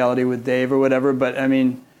confidentiality with Dave or whatever? But I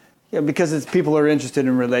mean, because people are interested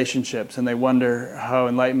in relationships and they wonder how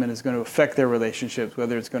Enlightenment is going to affect their relationships,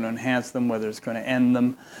 whether it's going to enhance them, whether it's going to end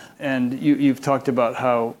them. And you've talked about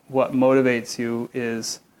how what motivates you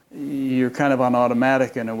is you're kind of on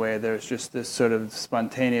automatic in a way. There's just this sort of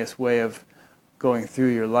spontaneous way of going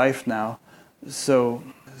through your life now. So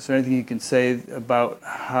is there anything you can say about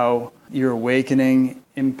how your awakening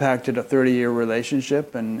impacted a 30-year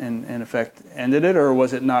relationship and in effect ended it, or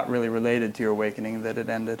was it not really related to your awakening that it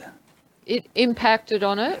ended? It impacted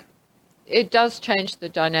on it. It does change the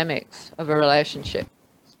dynamics of a relationship.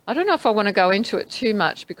 I don't know if I want to go into it too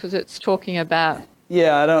much because it's talking about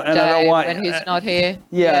I don't want when he's not here.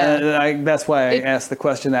 That's why I asked the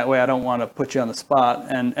question that way. I don't want to put you on the spot.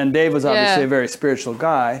 And Dave was obviously a very spiritual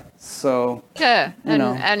guy, so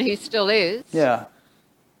and he still is. Yeah.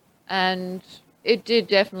 And it did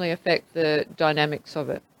definitely affect the dynamics of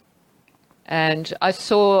it. And I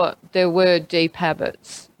saw there were deep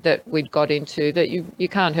habits that we'd got into that you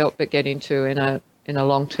can't help but get into in a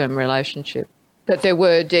long-term relationship. That there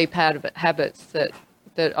were deep habits that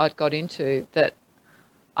I'd got into that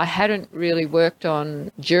I hadn't really worked on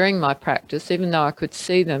during my practice, even though I could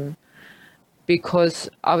see them, because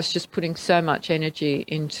I was just putting so much energy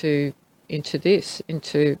into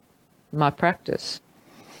my practice.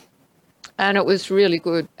 And it was really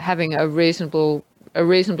good having a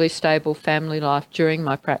reasonably stable family life during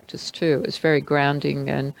my practice too. It was very grounding,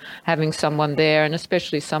 and having someone there, and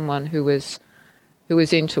especially someone who was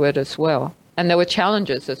into it as well. And there were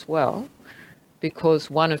challenges as well, because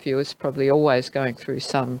one of you is probably always going through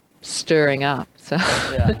some stirring up,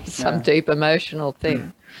 some deep emotional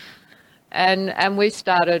thing. And we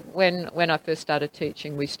started, when I first started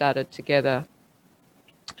teaching, we started together,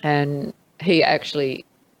 and he actually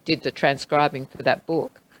did the transcribing for that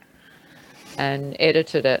book and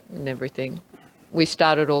edited it and everything. We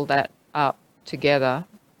started all that up together.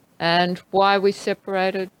 And why we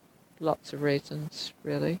separated, lots of reasons,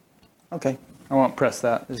 really. Okay. I won't press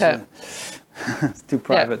that. It's too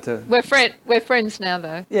private to... We're friends now,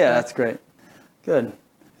 though. Yeah, that's great. Good.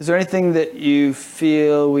 Is there anything that you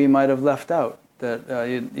feel we might have left out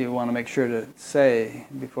that you want to make sure to say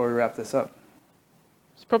before we wrap this up?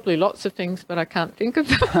 There's probably lots of things, but I can't think of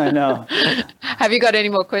them. I know. Have you got any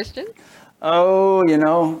more questions? Oh,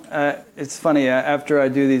 it's funny. After I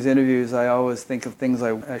do these interviews, I always think of things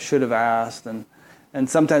I should have asked, and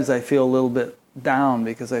sometimes I feel a little bit down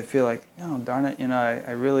because I feel like, darn it,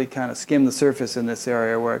 I really kind of skimmed the surface in this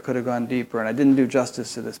area where I could have gone deeper, and I didn't do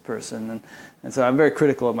justice to this person, and so I'm very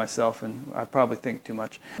critical of myself, and I probably think too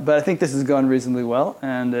much. But I think this has gone reasonably well,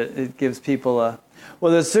 and it gives people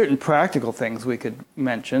there's certain practical things we could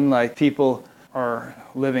mention, like people are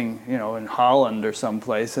living, in Holland or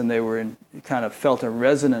someplace, and they kind of felt a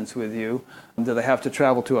resonance with you. Do they have to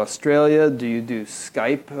travel to Australia? Do you do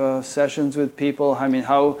Skype sessions with people? I mean,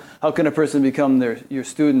 how can a person become your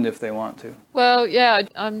student if they want to? Well,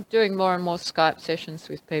 I'm doing more and more Skype sessions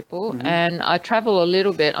with people, and I travel a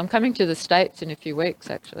little bit. I'm coming to the States in a few weeks,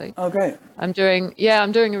 actually. Oh, great. I'm doing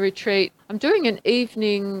a retreat. I'm doing an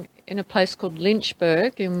evening in a place called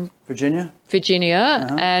Lynchburg in Virginia,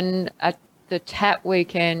 and at the TAP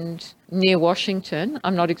weekend near Washington.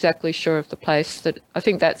 I'm not exactly sure of the place. I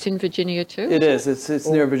think that's in Virginia too. It is. It's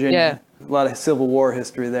near Virginia. Yeah. A lot of Civil War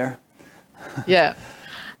history there. Yeah.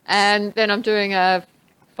 And then I'm doing a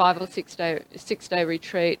 5 or 6 day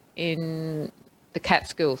retreat in the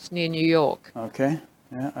Catskills near New York. Okay.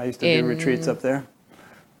 Yeah, I used to do retreats up there.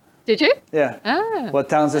 Did you? Yeah. Ah. What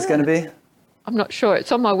town's this going to be? I'm not sure.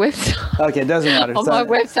 It's on my website. Okay, it doesn't matter. On my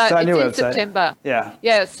website. It's in September. Yeah.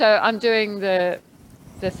 Yeah, so I'm doing the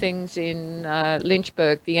things in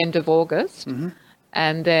Lynchburg the end of August.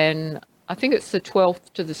 And then I think it's the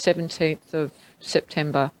 12th to the 17th of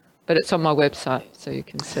September. But it's on my website, so you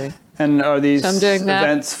can see. And are these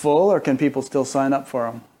events full, or can people still sign up for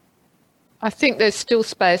them? I think there's still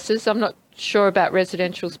spaces. I'm not sure about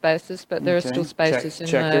residential spaces, but there are still spaces in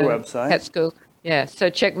check your website. Catskill. Yeah, so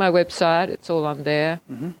check my website. It's all on there.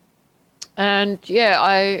 Mm-hmm. And yeah,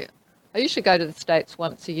 I usually go to the States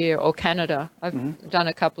once a year, or Canada. I've done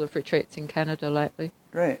a couple of retreats in Canada lately.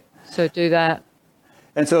 Great. So do that.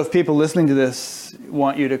 And so if people listening to this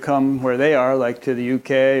want you to come where they are, like to the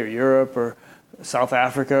UK or Europe or South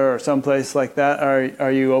Africa or someplace like that,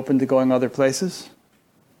 are you open to going other places?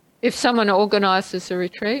 If someone organises a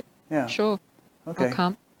retreat, Yeah. sure, Okay. I'll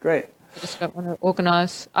come. Great. I just don't want to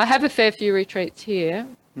organise. I have a fair few retreats here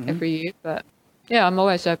every year, but yeah, I'm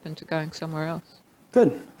always open to going somewhere else.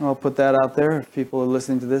 Good. I'll put that out there. If people are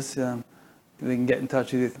listening to this, they can get in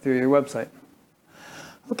touch with you through your website.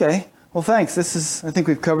 Okay. Well, thanks. I think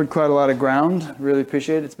we've covered quite a lot of ground. Really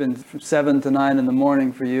appreciate it. It's been from 7 to 9 in the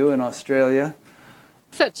morning for you in Australia.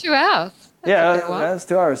 Is that 2 hours? That's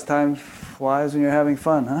 2 hours. Time flies when you're having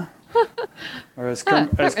fun, huh? Or as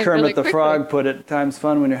Kermit really the quickly. Frog put it, time's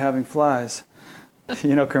fun when you're having flies.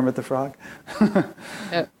 You know Kermit the Frog?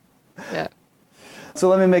 Yeah. Yeah. So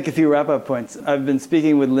let me make a few wrap-up points. I've been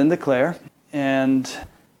speaking with Linda Clare, and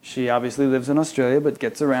she obviously lives in Australia, but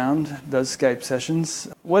gets around, does Skype sessions.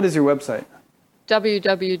 What is your website?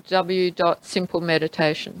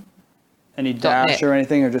 www.simplemeditation. Any dash or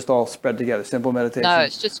anything, or just all spread together? Simple Meditation? No,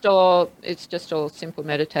 it's just all Simple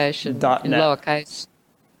Meditation .net. in lowercase.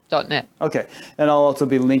 .net. Okay, and I'll also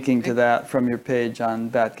be linking to that from your page on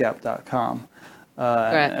batgap.com.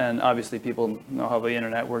 And obviously people know how the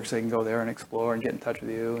internet works. They can go there and explore and get in touch with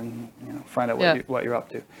you and find out what you're up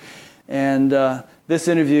to. And this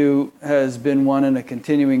interview has been one in a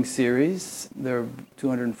continuing series. There are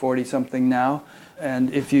 240 something now.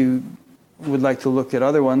 And if you would like to look at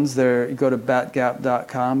other ones, go to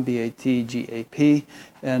batgap.com, BATGAP,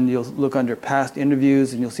 and you'll look under past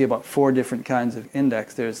interviews, and you'll see about 4 different kinds of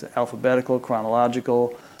index. There's alphabetical,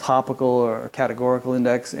 chronological, topical or categorical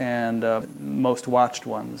index, and most watched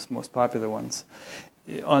ones, most popular ones.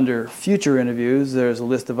 Under future interviews, there's a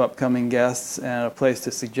list of upcoming guests and a place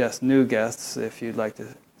to suggest new guests if you'd like to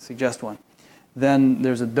suggest one. Then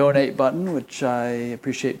there's a donate button, which I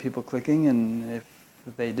appreciate people clicking, and if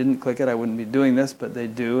they didn't click it, I wouldn't be doing this, but they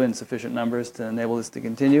do in sufficient numbers to enable this to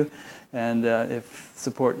continue. And if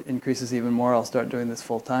support increases even more, I'll start doing this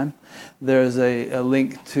full time. There's a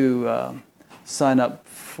link to sign up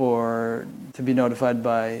to be notified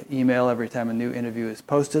by email every time a new interview is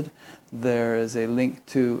posted. There is a link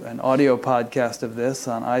to an audio podcast of this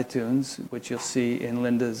on iTunes, which you'll see in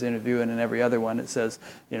Linda's interview and in every other one. It says,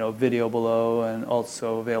 video below, and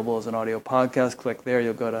also available as an audio podcast. Click there,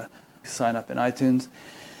 you'll go to sign up in iTunes.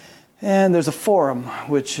 And there's a forum,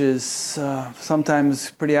 which is sometimes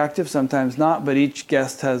pretty active, sometimes not, but each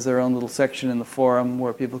guest has their own little section in the forum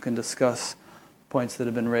where people can discuss points that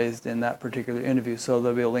have been raised in that particular interview. So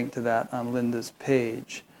there'll be a link to that on Linda's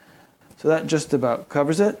page. So that just about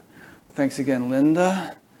covers it. Thanks again,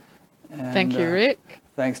 Linda. And, Thank you, Rick.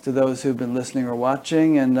 Thanks to those who've been listening or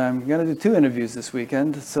watching. And I'm going to do 2 interviews this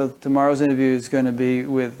weekend. So tomorrow's interview is going to be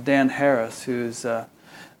with Dan Harris, who's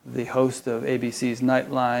the host of ABC's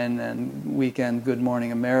Nightline and Weekend Good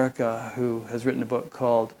Morning America, who has written a book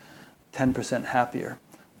called 10% Happier.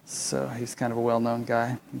 So he's kind of a well-known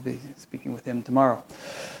guy. I'll be speaking with him tomorrow.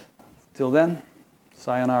 Till then,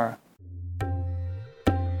 sayonara.